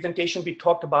the presentation, we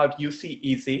talked about UC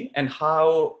Easy and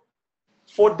how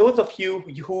for those of you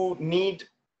who need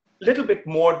a little bit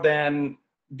more than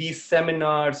these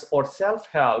seminars or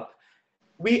self-help,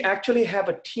 we actually have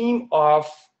a team of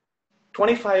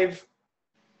 25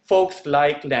 folks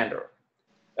like Lander.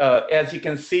 As you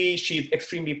can see, she's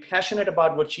extremely passionate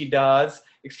about what she does,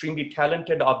 extremely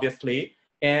talented, obviously,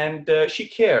 and she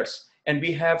cares. And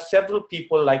we have several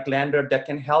people like Lander that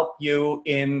can help you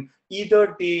in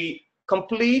either the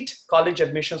complete college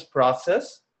admissions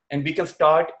process, and we can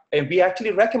start, and we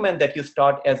actually recommend that you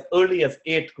start as early as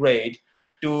 8th grade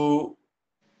to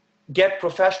get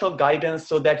professional guidance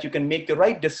so that you can make the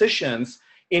right decisions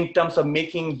in terms of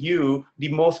making you the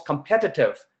most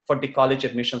competitive for the college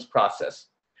admissions process.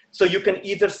 So you can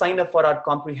either sign up for our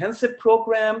comprehensive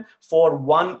program for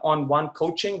one-on-one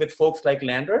coaching with folks like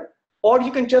Lander, or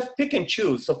you can just pick and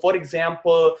choose. So for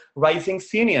example, rising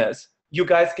seniors, you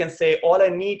guys can say, all I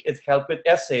need is help with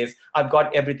essays. I've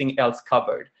got everything else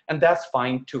covered. And that's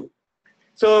fine too.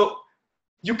 So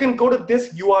you can go to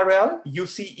this URL,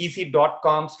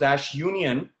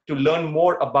 uceasy.com/union, to learn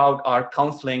more about our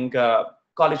counseling,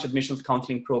 college admissions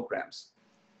counseling programs.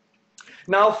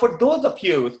 Now, for those of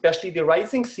you, especially the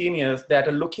rising seniors that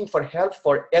are looking for help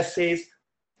for essays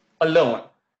alone,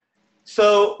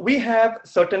 so we have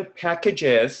certain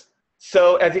packages.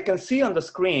 So as you can see on the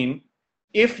screen,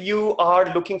 if you are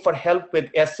looking for help with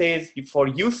essays for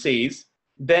UCs,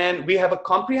 then we have a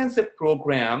comprehensive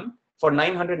program for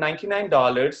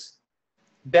 $999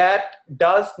 that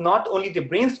does not only the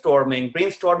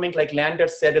brainstorming like Lander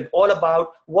said, is all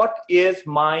about what is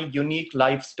my unique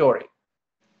life story?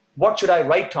 What should I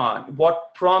write on?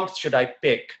 What prompts should I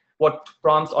pick? What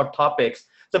prompts or topics?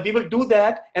 So we will do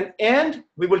that, and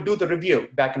we will do the review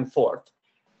back and forth.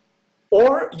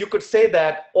 Or you could say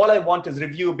that all I want is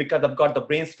review because I've got the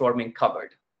brainstorming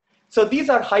covered. So these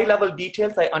are high-level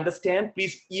details, I understand.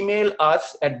 Please email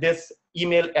us at this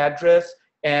email address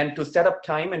and to set up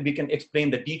time, and we can explain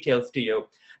the details to you.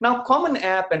 Now, Common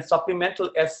App and supplemental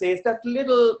essays,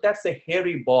 that's a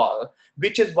hairy ball,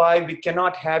 which is why we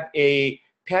cannot have a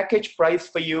package price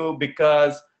for you,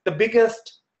 because the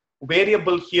biggest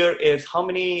variable here is how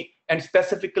many, and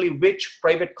specifically which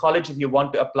private colleges you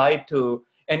want to apply to,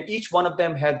 and each one of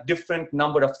them has different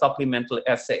number of supplemental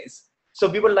essays. So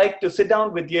we would like to sit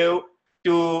down with you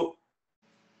to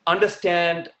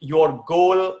understand your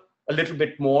goal a little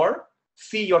bit more,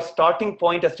 see your starting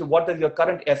point as to what does your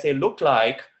current essay look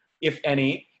like, if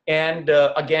any, and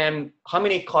again, how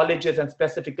many colleges and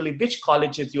specifically which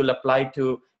colleges you'll apply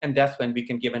to, and that's when we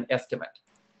can give an estimate.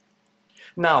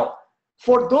 Now,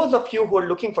 for those of you who are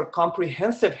looking for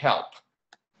comprehensive help,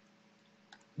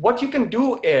 what you can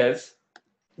do is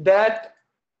that,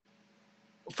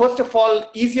 first of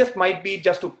all, easiest might be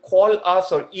just to call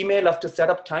us or email us to set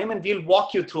up time, and we'll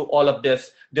walk you through all of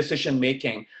this decision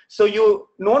making. So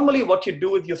normally what you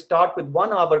do is you start with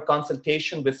 1 hour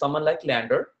consultation with someone like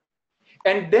Lander,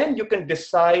 and then you can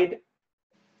decide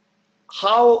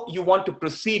how you want to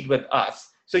proceed with us.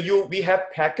 So we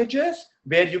have packages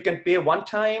where you can pay one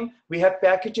time. We have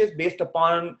packages based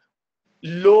upon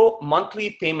low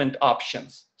monthly payment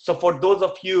options. So for those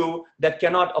of you that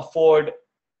cannot afford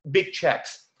big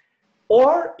checks,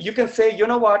 or you can say, you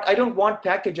know what, I don't want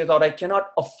packages, or I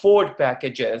cannot afford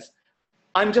packages.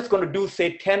 I'm just going to do,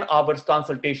 say, 10 hours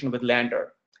consultation with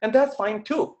Lander. And that's fine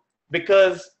too,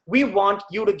 because we want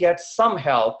you to get some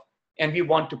help, and we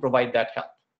want to provide that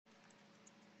help.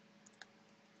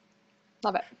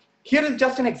 Love it. Here is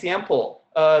just an example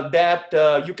that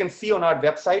you can see on our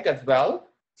website as well.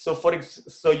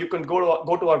 So you can go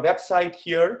to our website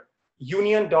here,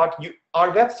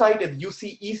 our website is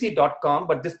uceasy.com,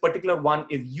 but this particular one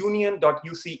is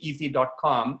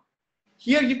union.uceasy.com.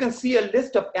 Here you can see a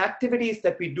list of activities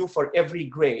that we do for every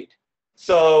grade.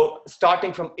 So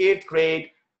starting from 8th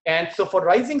grade. And so for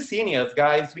rising seniors,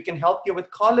 guys, we can help you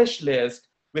with college list,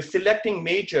 with selecting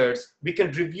majors. We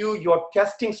can review your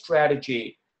testing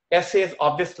strategy, essays,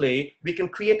 obviously. We can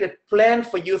create a plan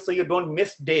for you so you don't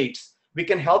miss dates. We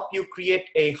can help you create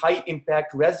a high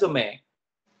impact resume,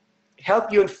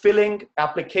 help you in filling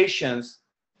applications,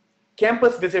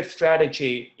 campus visit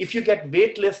strategy. If you get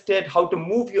waitlisted, how to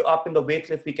move you up in the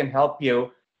waitlist, we can help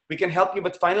you. We can help you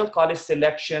with final college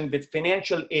selection, with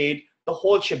financial aid, the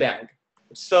whole shebang.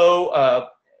 So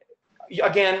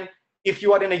again, if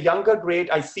you are in a younger grade,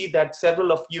 I see that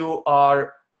several of you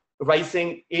are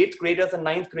rising 8th graders and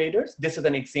 9th graders. This is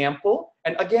an example.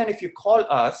 And again, if you call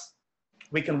us,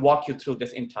 we can walk you through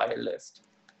this entire list.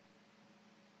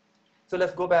 So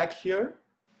let's go back here.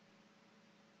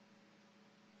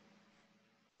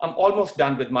 I'm almost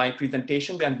done with my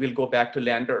presentation, and we'll go back to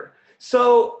Lander.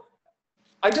 So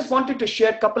I just wanted to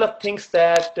share a couple of things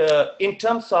that in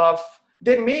terms of,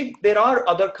 there are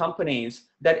other companies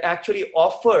that actually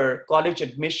offer college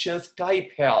admissions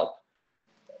type help.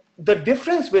 The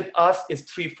difference with us is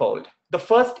threefold. The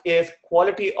first is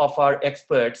quality of our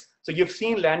experts. So you've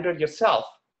seen Lander yourself.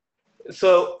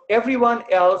 So everyone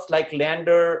else, like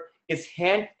Lander, is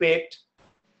handpicked.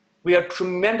 We are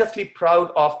tremendously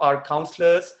proud of our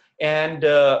counselors, and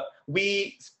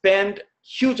we spend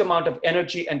huge amount of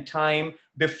energy and time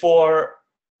before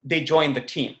they join the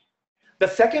team. The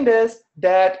second is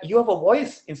that you have a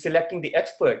voice in selecting the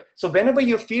expert. So whenever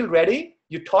you feel ready,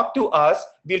 you talk to us.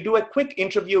 We'll do a quick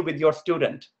interview with your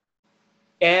student.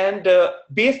 And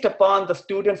based upon the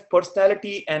student's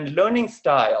personality and learning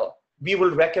style, we will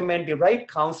recommend the right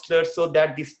counselor so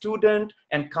that the student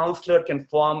and counselor can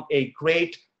form a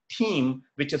great team,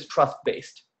 which is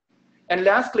trust-based. And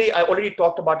lastly, I already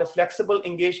talked about a flexible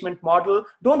engagement model.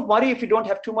 Don't worry if you don't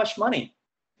have too much money.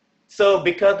 So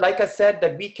because like I said,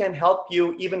 that we can help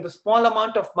you even with small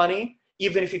amount of money,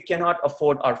 even if you cannot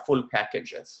afford our full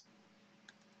packages.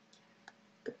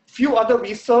 Few other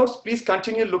resources, please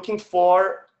continue looking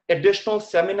for additional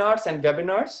seminars and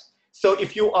webinars. So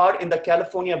if you are in the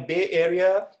California Bay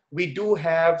Area, we do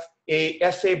have a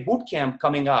essay bootcamp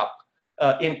coming up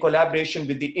in collaboration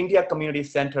with the India Community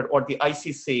Center or the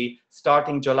ICC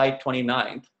starting July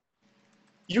 29th.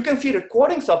 You can see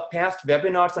recordings of past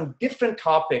webinars on different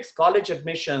topics, college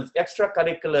admissions,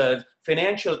 extracurriculars,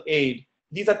 financial aid.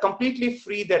 These are completely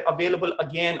free. They're available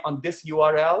again on this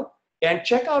URL. And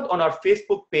check out on our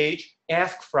Facebook page,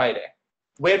 Ask Friday,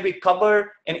 where we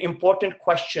cover an important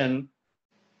question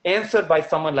answered by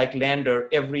someone like Lander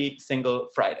every single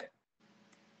Friday.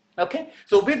 Okay,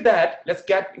 so with that, let's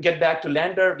get back to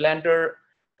Lander. Lander,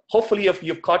 hopefully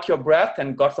you've caught your breath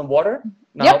and got some water.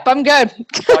 Now, yep, I'm good.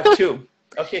 Part two.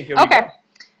 Okay, here we go.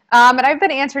 And I've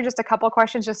been answering just a couple of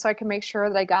questions just so I can make sure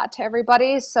that I got to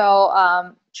everybody.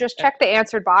 So just check the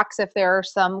answered box if there are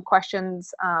some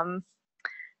questions,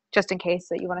 just in case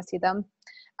that you want to see them.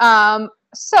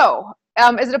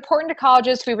 Is it important to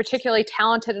colleges to be particularly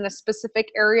talented in a specific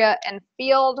area and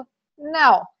field?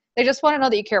 No, they just want to know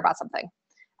that you care about something.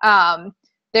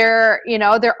 There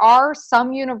are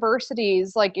some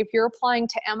universities, like if you're applying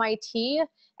to MIT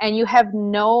and you have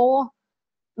no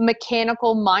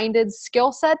mechanical minded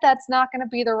skill set, that's not going to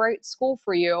be the right school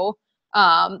for you.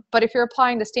 But if you're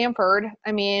applying to Stanford,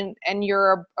 I mean, and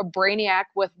you're a brainiac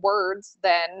with words,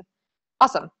 then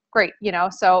awesome, great.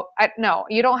 So no,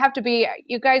 you don't have to be,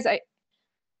 you guys,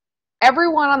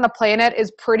 everyone on the planet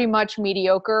is pretty much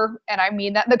mediocre. And I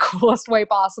mean that in the coolest way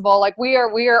possible. Like we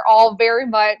are all very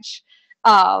much,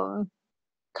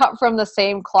 cut from the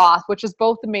same cloth, which is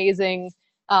both amazing.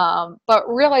 But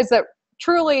realize that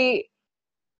truly,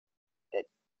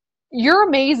 you're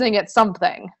amazing at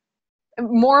something,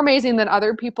 more amazing than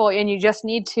other people, and you just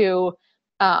need to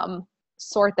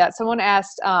sort that. Someone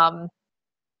asked,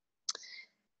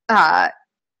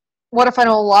 what if I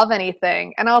don't love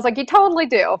anything? And I was like, you totally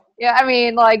do. Yeah, I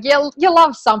mean, like, you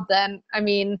love something. I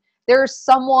mean, there's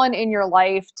someone in your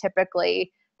life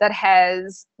typically that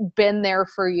has been there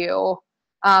for you.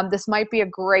 This might be a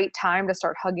great time to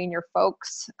start hugging your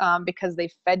folks because they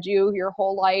fed you your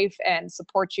whole life and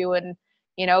support you and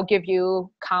give you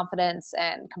confidence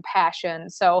and compassion.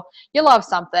 So you love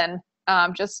something.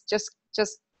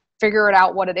 Just figure it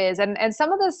out what it is. And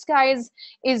some of this, guys,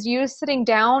 is you sitting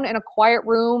down in a quiet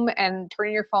room and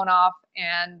turning your phone off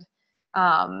and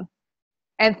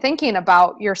thinking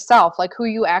about yourself, like who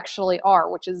you actually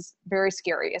are, which is very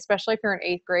scary, especially if you're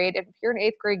in 8th grade. If you're in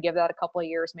 8th grade, give that a couple of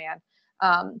years, man.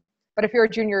 But if you're a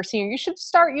junior or senior,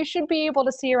 you should be able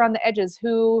to see around the edges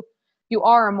who you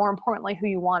are and, more importantly, who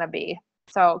you want to be.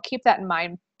 So keep that in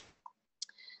mind.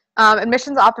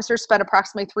 Admissions officers spend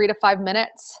approximately 3 to 5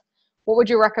 minutes. What would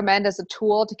you recommend as a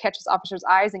tool to catch this officer's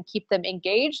eyes and keep them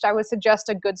engaged? I would suggest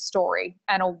a good story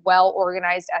and a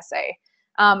well-organized essay.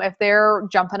 If they're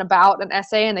jumping about an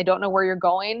essay and they don't know where you're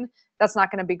going, that's not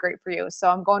going to be great for you. So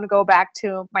I'm going to go back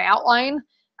to my outline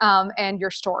and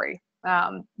your story.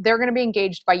 They're going to be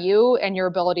engaged by you and your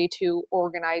ability to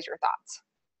organize your thoughts.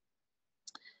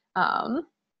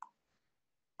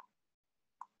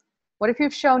 What if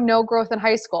you've shown no growth in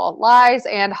high school? Lies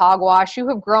and hogwash. You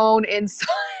have grown in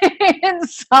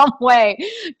some way,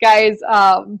 guys.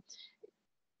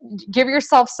 Give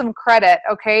yourself some credit,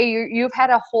 okay? You've had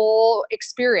a whole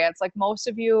experience. Like most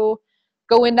of you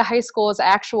go into high school as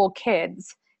actual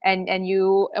kids and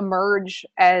you emerge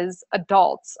as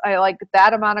adults. I like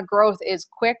that amount of growth is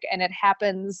quick and it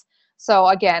happens. So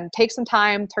again, take some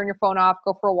time, turn your phone off,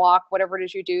 go for a walk, whatever it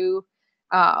is you do,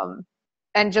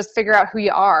 and just figure out who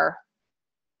you are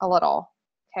a little,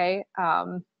 okay?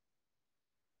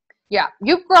 Yeah,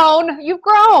 you've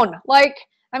grown. Like,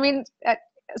 I mean, at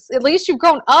least you've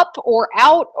grown up or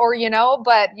out or,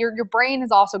 but your brain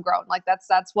has also grown. Like that's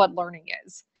what learning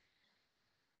is.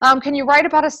 Can you write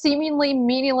about a seemingly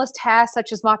meaningless task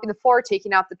such as mopping the floor,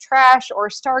 taking out the trash, or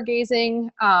stargazing?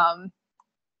 I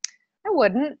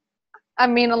wouldn't. I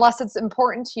mean, unless it's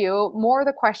important to you. More of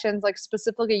the questions, like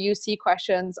specifically UC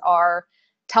questions, are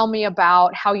tell me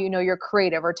about how you know you're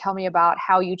creative, or tell me about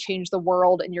how you change the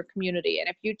world in your community. And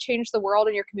if you change the world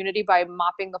in your community by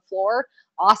mopping the floor,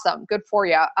 awesome, good for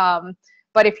you.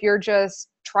 But if you're just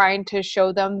trying to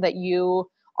show them that you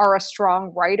are a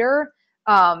strong writer,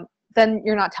 then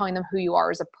you're not telling them who you are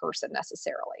as a person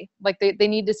necessarily. Like they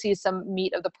need to see some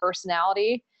meat of the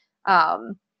personality.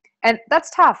 And that's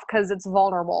tough because it's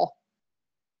vulnerable.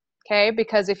 Okay.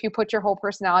 Because if you put your whole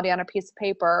personality on a piece of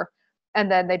paper and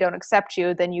then they don't accept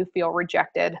you, then you feel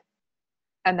rejected.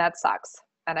 And that sucks.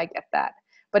 And I get that.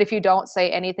 But if you don't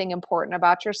say anything important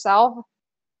about yourself,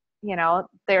 you know,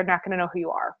 they're not going to know who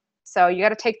you are. So you got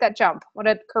to take that jump. What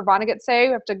did Kurt Vonnegut say?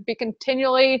 We have to be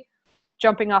continually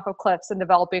jumping off of cliffs and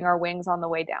developing our wings on the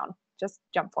way down. Just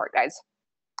jump for it, guys.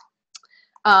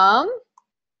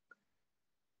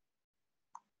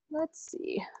 Let's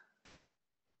see.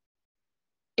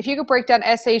 If you could break down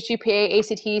essays, GPA,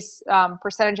 ACT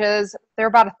percentages, they're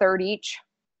about a third each.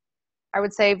 I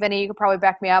would say, Vinny, you could probably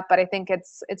back me up, but I think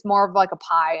it's more of like a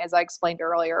pie, as I explained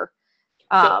earlier.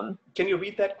 So can you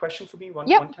read that question for me one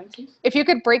time, please? If you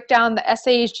could break down the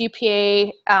essays,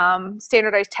 GPA,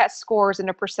 standardized test scores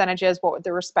into percentages, what would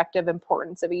the respective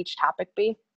importance of each topic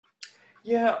be?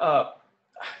 Yeah,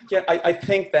 I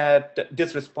think that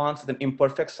this response is an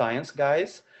imperfect science,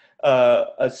 guys.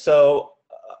 So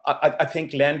I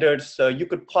think Landers, you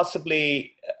could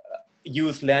possibly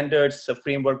use Landers'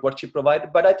 framework, what she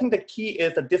provided, but I think the key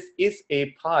is that this is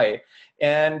a pie.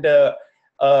 And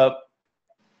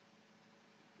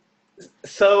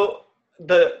so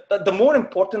the more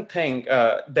important thing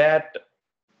that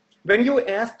when you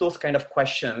ask those kind of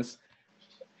questions,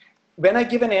 when I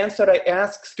give an answer, I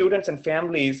ask students and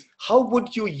families, how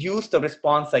would you use the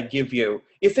response I give you?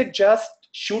 Is it just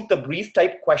shoot the breeze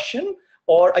type question?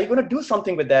 Or are you going to do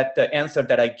something with that answer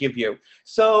that I give you?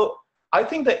 So I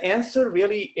think the answer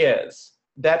really is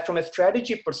that from a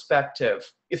strategy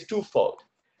perspective is twofold.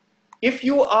 If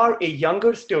you are a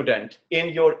younger student in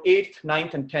your 8th,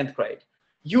 9th, and 10th grade,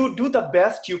 you do the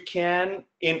best you can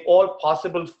in all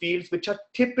possible fields, which are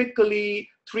typically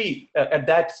three at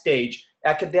that stage: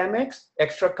 academics,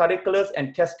 extracurriculars,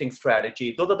 and testing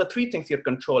strategy. Those are the three things you're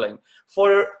controlling.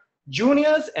 For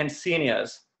juniors and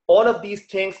seniors, all of these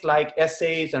things like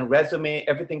essays and resume,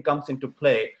 everything comes into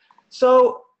play.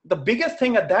 So the biggest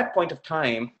thing at that point of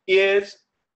time is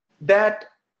that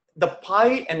the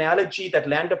pie analogy that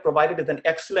Lander provided is an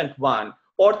excellent one.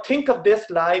 Or think of this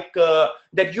like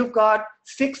that you've got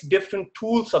 6 different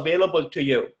tools available to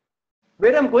you.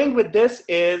 Where I'm going with this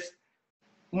is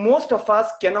most of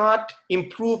us cannot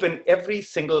improve in every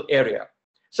single area.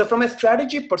 So from a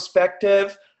strategy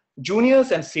perspective,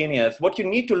 juniors and seniors, what you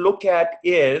need to look at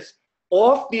is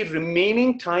of the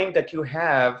remaining time that you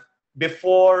have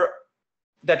before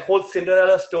that whole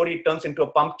Cinderella story turns into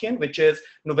a pumpkin, which is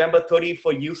November 30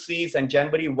 for UCs and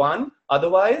January 1.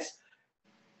 Otherwise,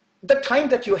 the time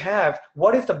that you have,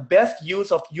 what is the best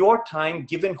use of your time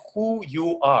given who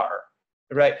you are,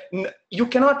 right? You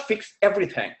cannot fix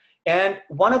everything. And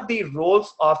one of the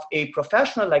roles of a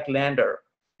professional like Lander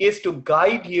is to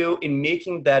guide you in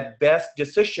making that best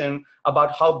decision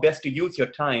about how best to use your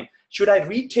time. Should I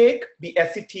retake the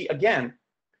SAT again?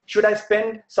 Should I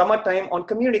spend summertime on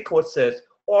community courses?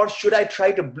 Or should I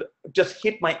try to just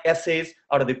hit my essays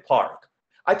out of the park?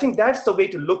 I think that's the way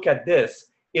to look at this,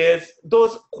 is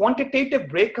those quantitative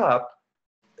breakup.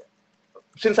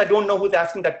 Since I don't know who's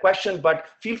asking that question, but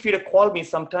feel free to call me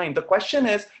sometime. The question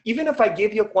is, even if I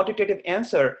gave you a quantitative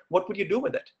answer, what would you do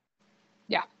with it?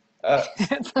 Yeah.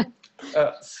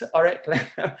 All right.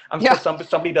 I'm sure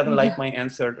somebody doesn't like my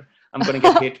answer. I'm going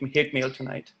to get hate mail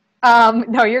tonight.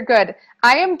 No, you're good.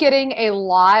 I am getting a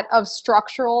lot of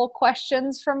structural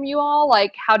questions from you all.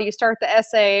 Like, how do you start the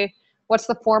essay? What's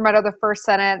the format of the first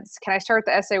sentence? Can I start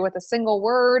the essay with a single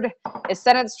word? Is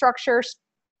sentence structure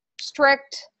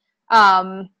strict?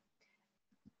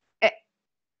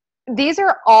 These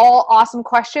are all awesome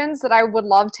questions that I would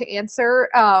love to answer.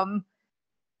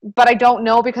 But I don't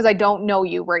know because I don't know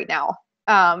you right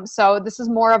now. So this is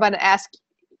more of an ask,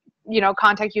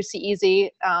 contact UC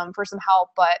Easy for some help.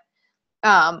 But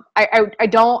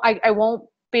I won't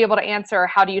be able to answer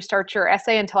how do you start your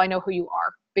essay until I know who you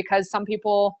are, because some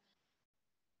people,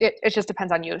 it just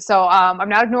depends on you. So I'm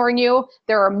not ignoring you.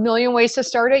 There are a million ways to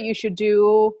start it. You should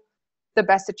do the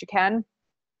best that you can.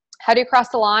 How do you cross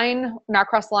the line, not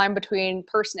cross the line between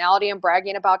personality and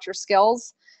bragging about your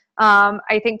skills?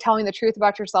 I think telling the truth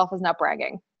about yourself is not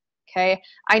bragging. Okay.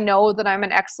 I know that I'm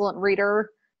an excellent reader.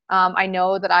 I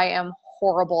know that I am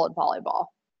horrible at volleyball.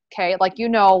 Okay. Like, you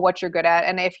know what you're good at.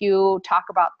 And if you talk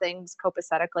about things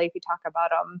copacetically, if you talk about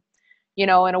them, you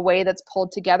know, in a way that's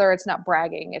pulled together, it's not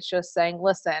bragging. It's just saying,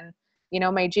 listen, you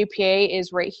know, my GPA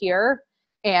is right here,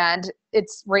 and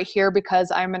it's right here because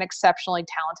I'm an exceptionally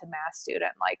talented math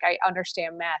student. Like, I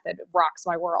understand math. It rocks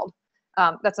my world.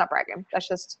 That's not bragging. That's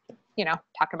just, you know,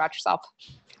 talking about yourself.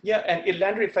 Yeah, and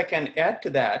Landry, if I can add to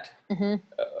that, Mm-hmm.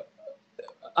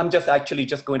 I'm just actually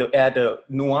just going to add a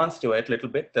nuance to it a little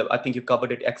bit. I think you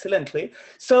covered it excellently.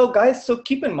 So guys, so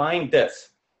keep in mind this,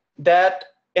 that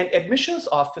an admissions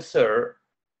officer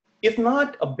is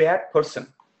not a bad person.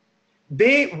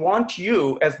 They want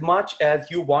you as much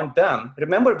as you want them.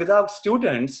 Remember, without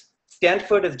students,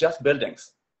 Stanford is just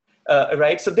buildings,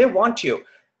 right? So they want you.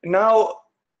 Now,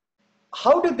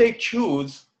 how do they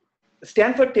choose?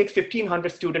 Stanford takes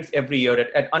 1,500 students every year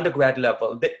at undergrad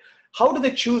level. How do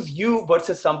they choose you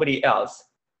versus somebody else?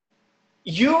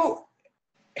 You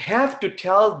have to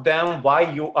tell them why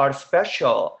you are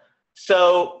special.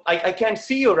 So I can't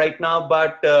see you right now,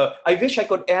 but I wish I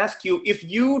could ask you, if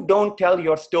you don't tell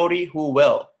your story, who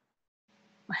will?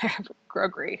 I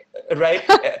agree. Right?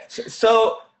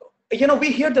 So, you know,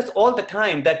 we hear this all the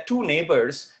time, that two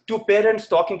neighbors, two parents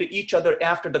talking to each other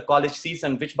after the college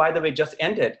season, which, by the way, just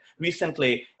ended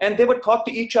recently. And they would talk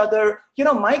to each other, you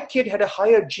know, my kid had a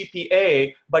higher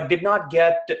GPA, but did not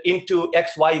get into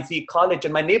XYZ college.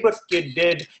 And my neighbor's kid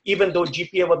did, even though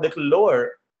GPA was a little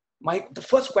lower. The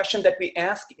first question that we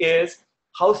ask is,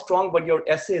 how strong were your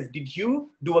essays? Did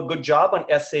you do a good job on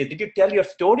essays? Did you tell your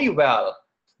story well?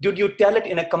 Did you tell it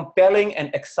in a compelling and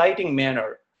exciting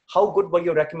manner? How good were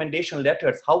your recommendation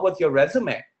letters? How was your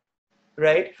resume,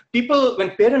 right? People,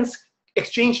 when parents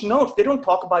exchange notes, they don't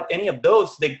talk about any of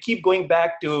those. They keep going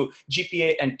back to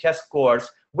GPA and test scores,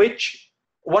 which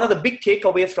one of the big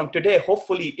takeaways from today,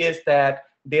 hopefully, is that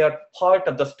they are part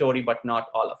of the story, but not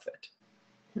all of it.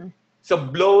 Hmm. So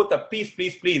blow the,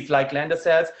 please, like Landa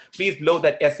says, please blow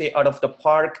that essay out of the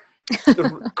park.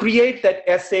 Create that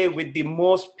essay with the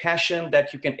most passion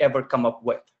that you can ever come up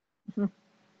with. Mm-hmm.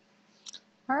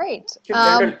 All right.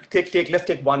 Let's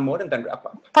take one more and then wrap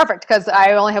up. Perfect, because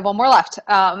I only have one more left.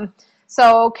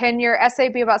 So can your essay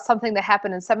be about something that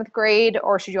happened in 7th grade,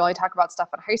 or should you only talk about stuff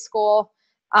in high school?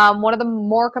 One of the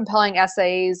more compelling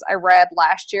essays I read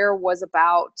last year was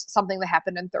about something that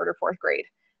happened in 3rd or 4th grade.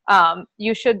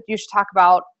 You should talk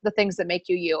about the things that make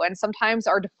you you. And sometimes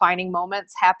our defining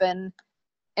moments happen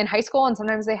in high school, and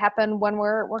sometimes they happen when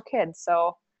we're kids.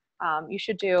 So you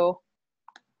should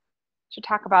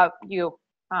talk about you.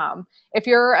 If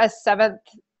you're a 7th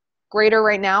grader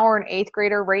right now or an 8th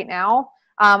grader right now,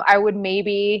 I would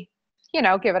maybe, you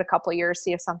know, give it a couple of years,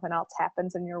 see if something else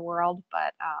happens in your world.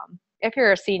 But if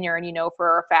you're a senior and you know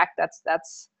for a fact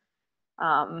that's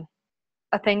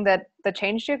a thing that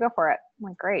changed you, go for it. I'm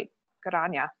like, great, good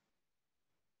on ya.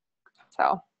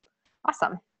 So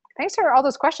awesome. Thanks for all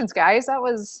those questions, guys. That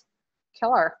was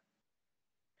killer.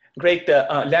 Great,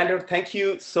 Lander. Thank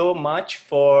you so much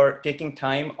for taking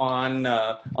time on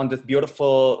this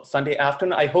beautiful Sunday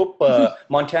afternoon. I hope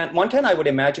Montana. I would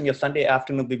imagine your Sunday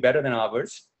afternoon will be better than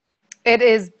ours. It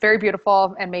is very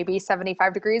beautiful and maybe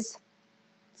 75 degrees.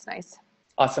 It's nice.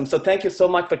 Awesome. So thank you so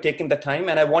much for taking the time.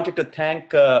 And I wanted to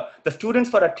thank the students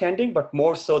for attending, but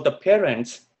more so the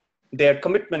parents, their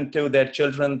commitment to their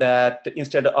children, that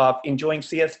instead of enjoying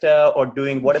siesta or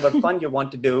doing whatever fun you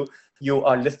want to do, you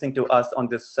are listening to us on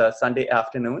this Sunday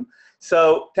afternoon.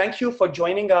 So thank you for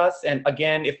joining us. And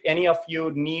again, if any of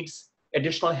you needs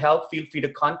additional help, feel free to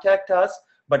contact us.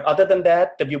 But other than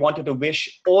that, we wanted to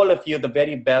wish all of you the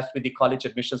very best with the college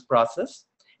admissions process.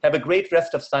 Have a great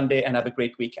rest of Sunday and have a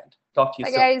great weekend. Talk to you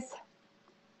soon. Bye, guys.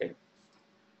 Okay.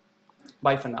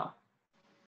 Bye for now.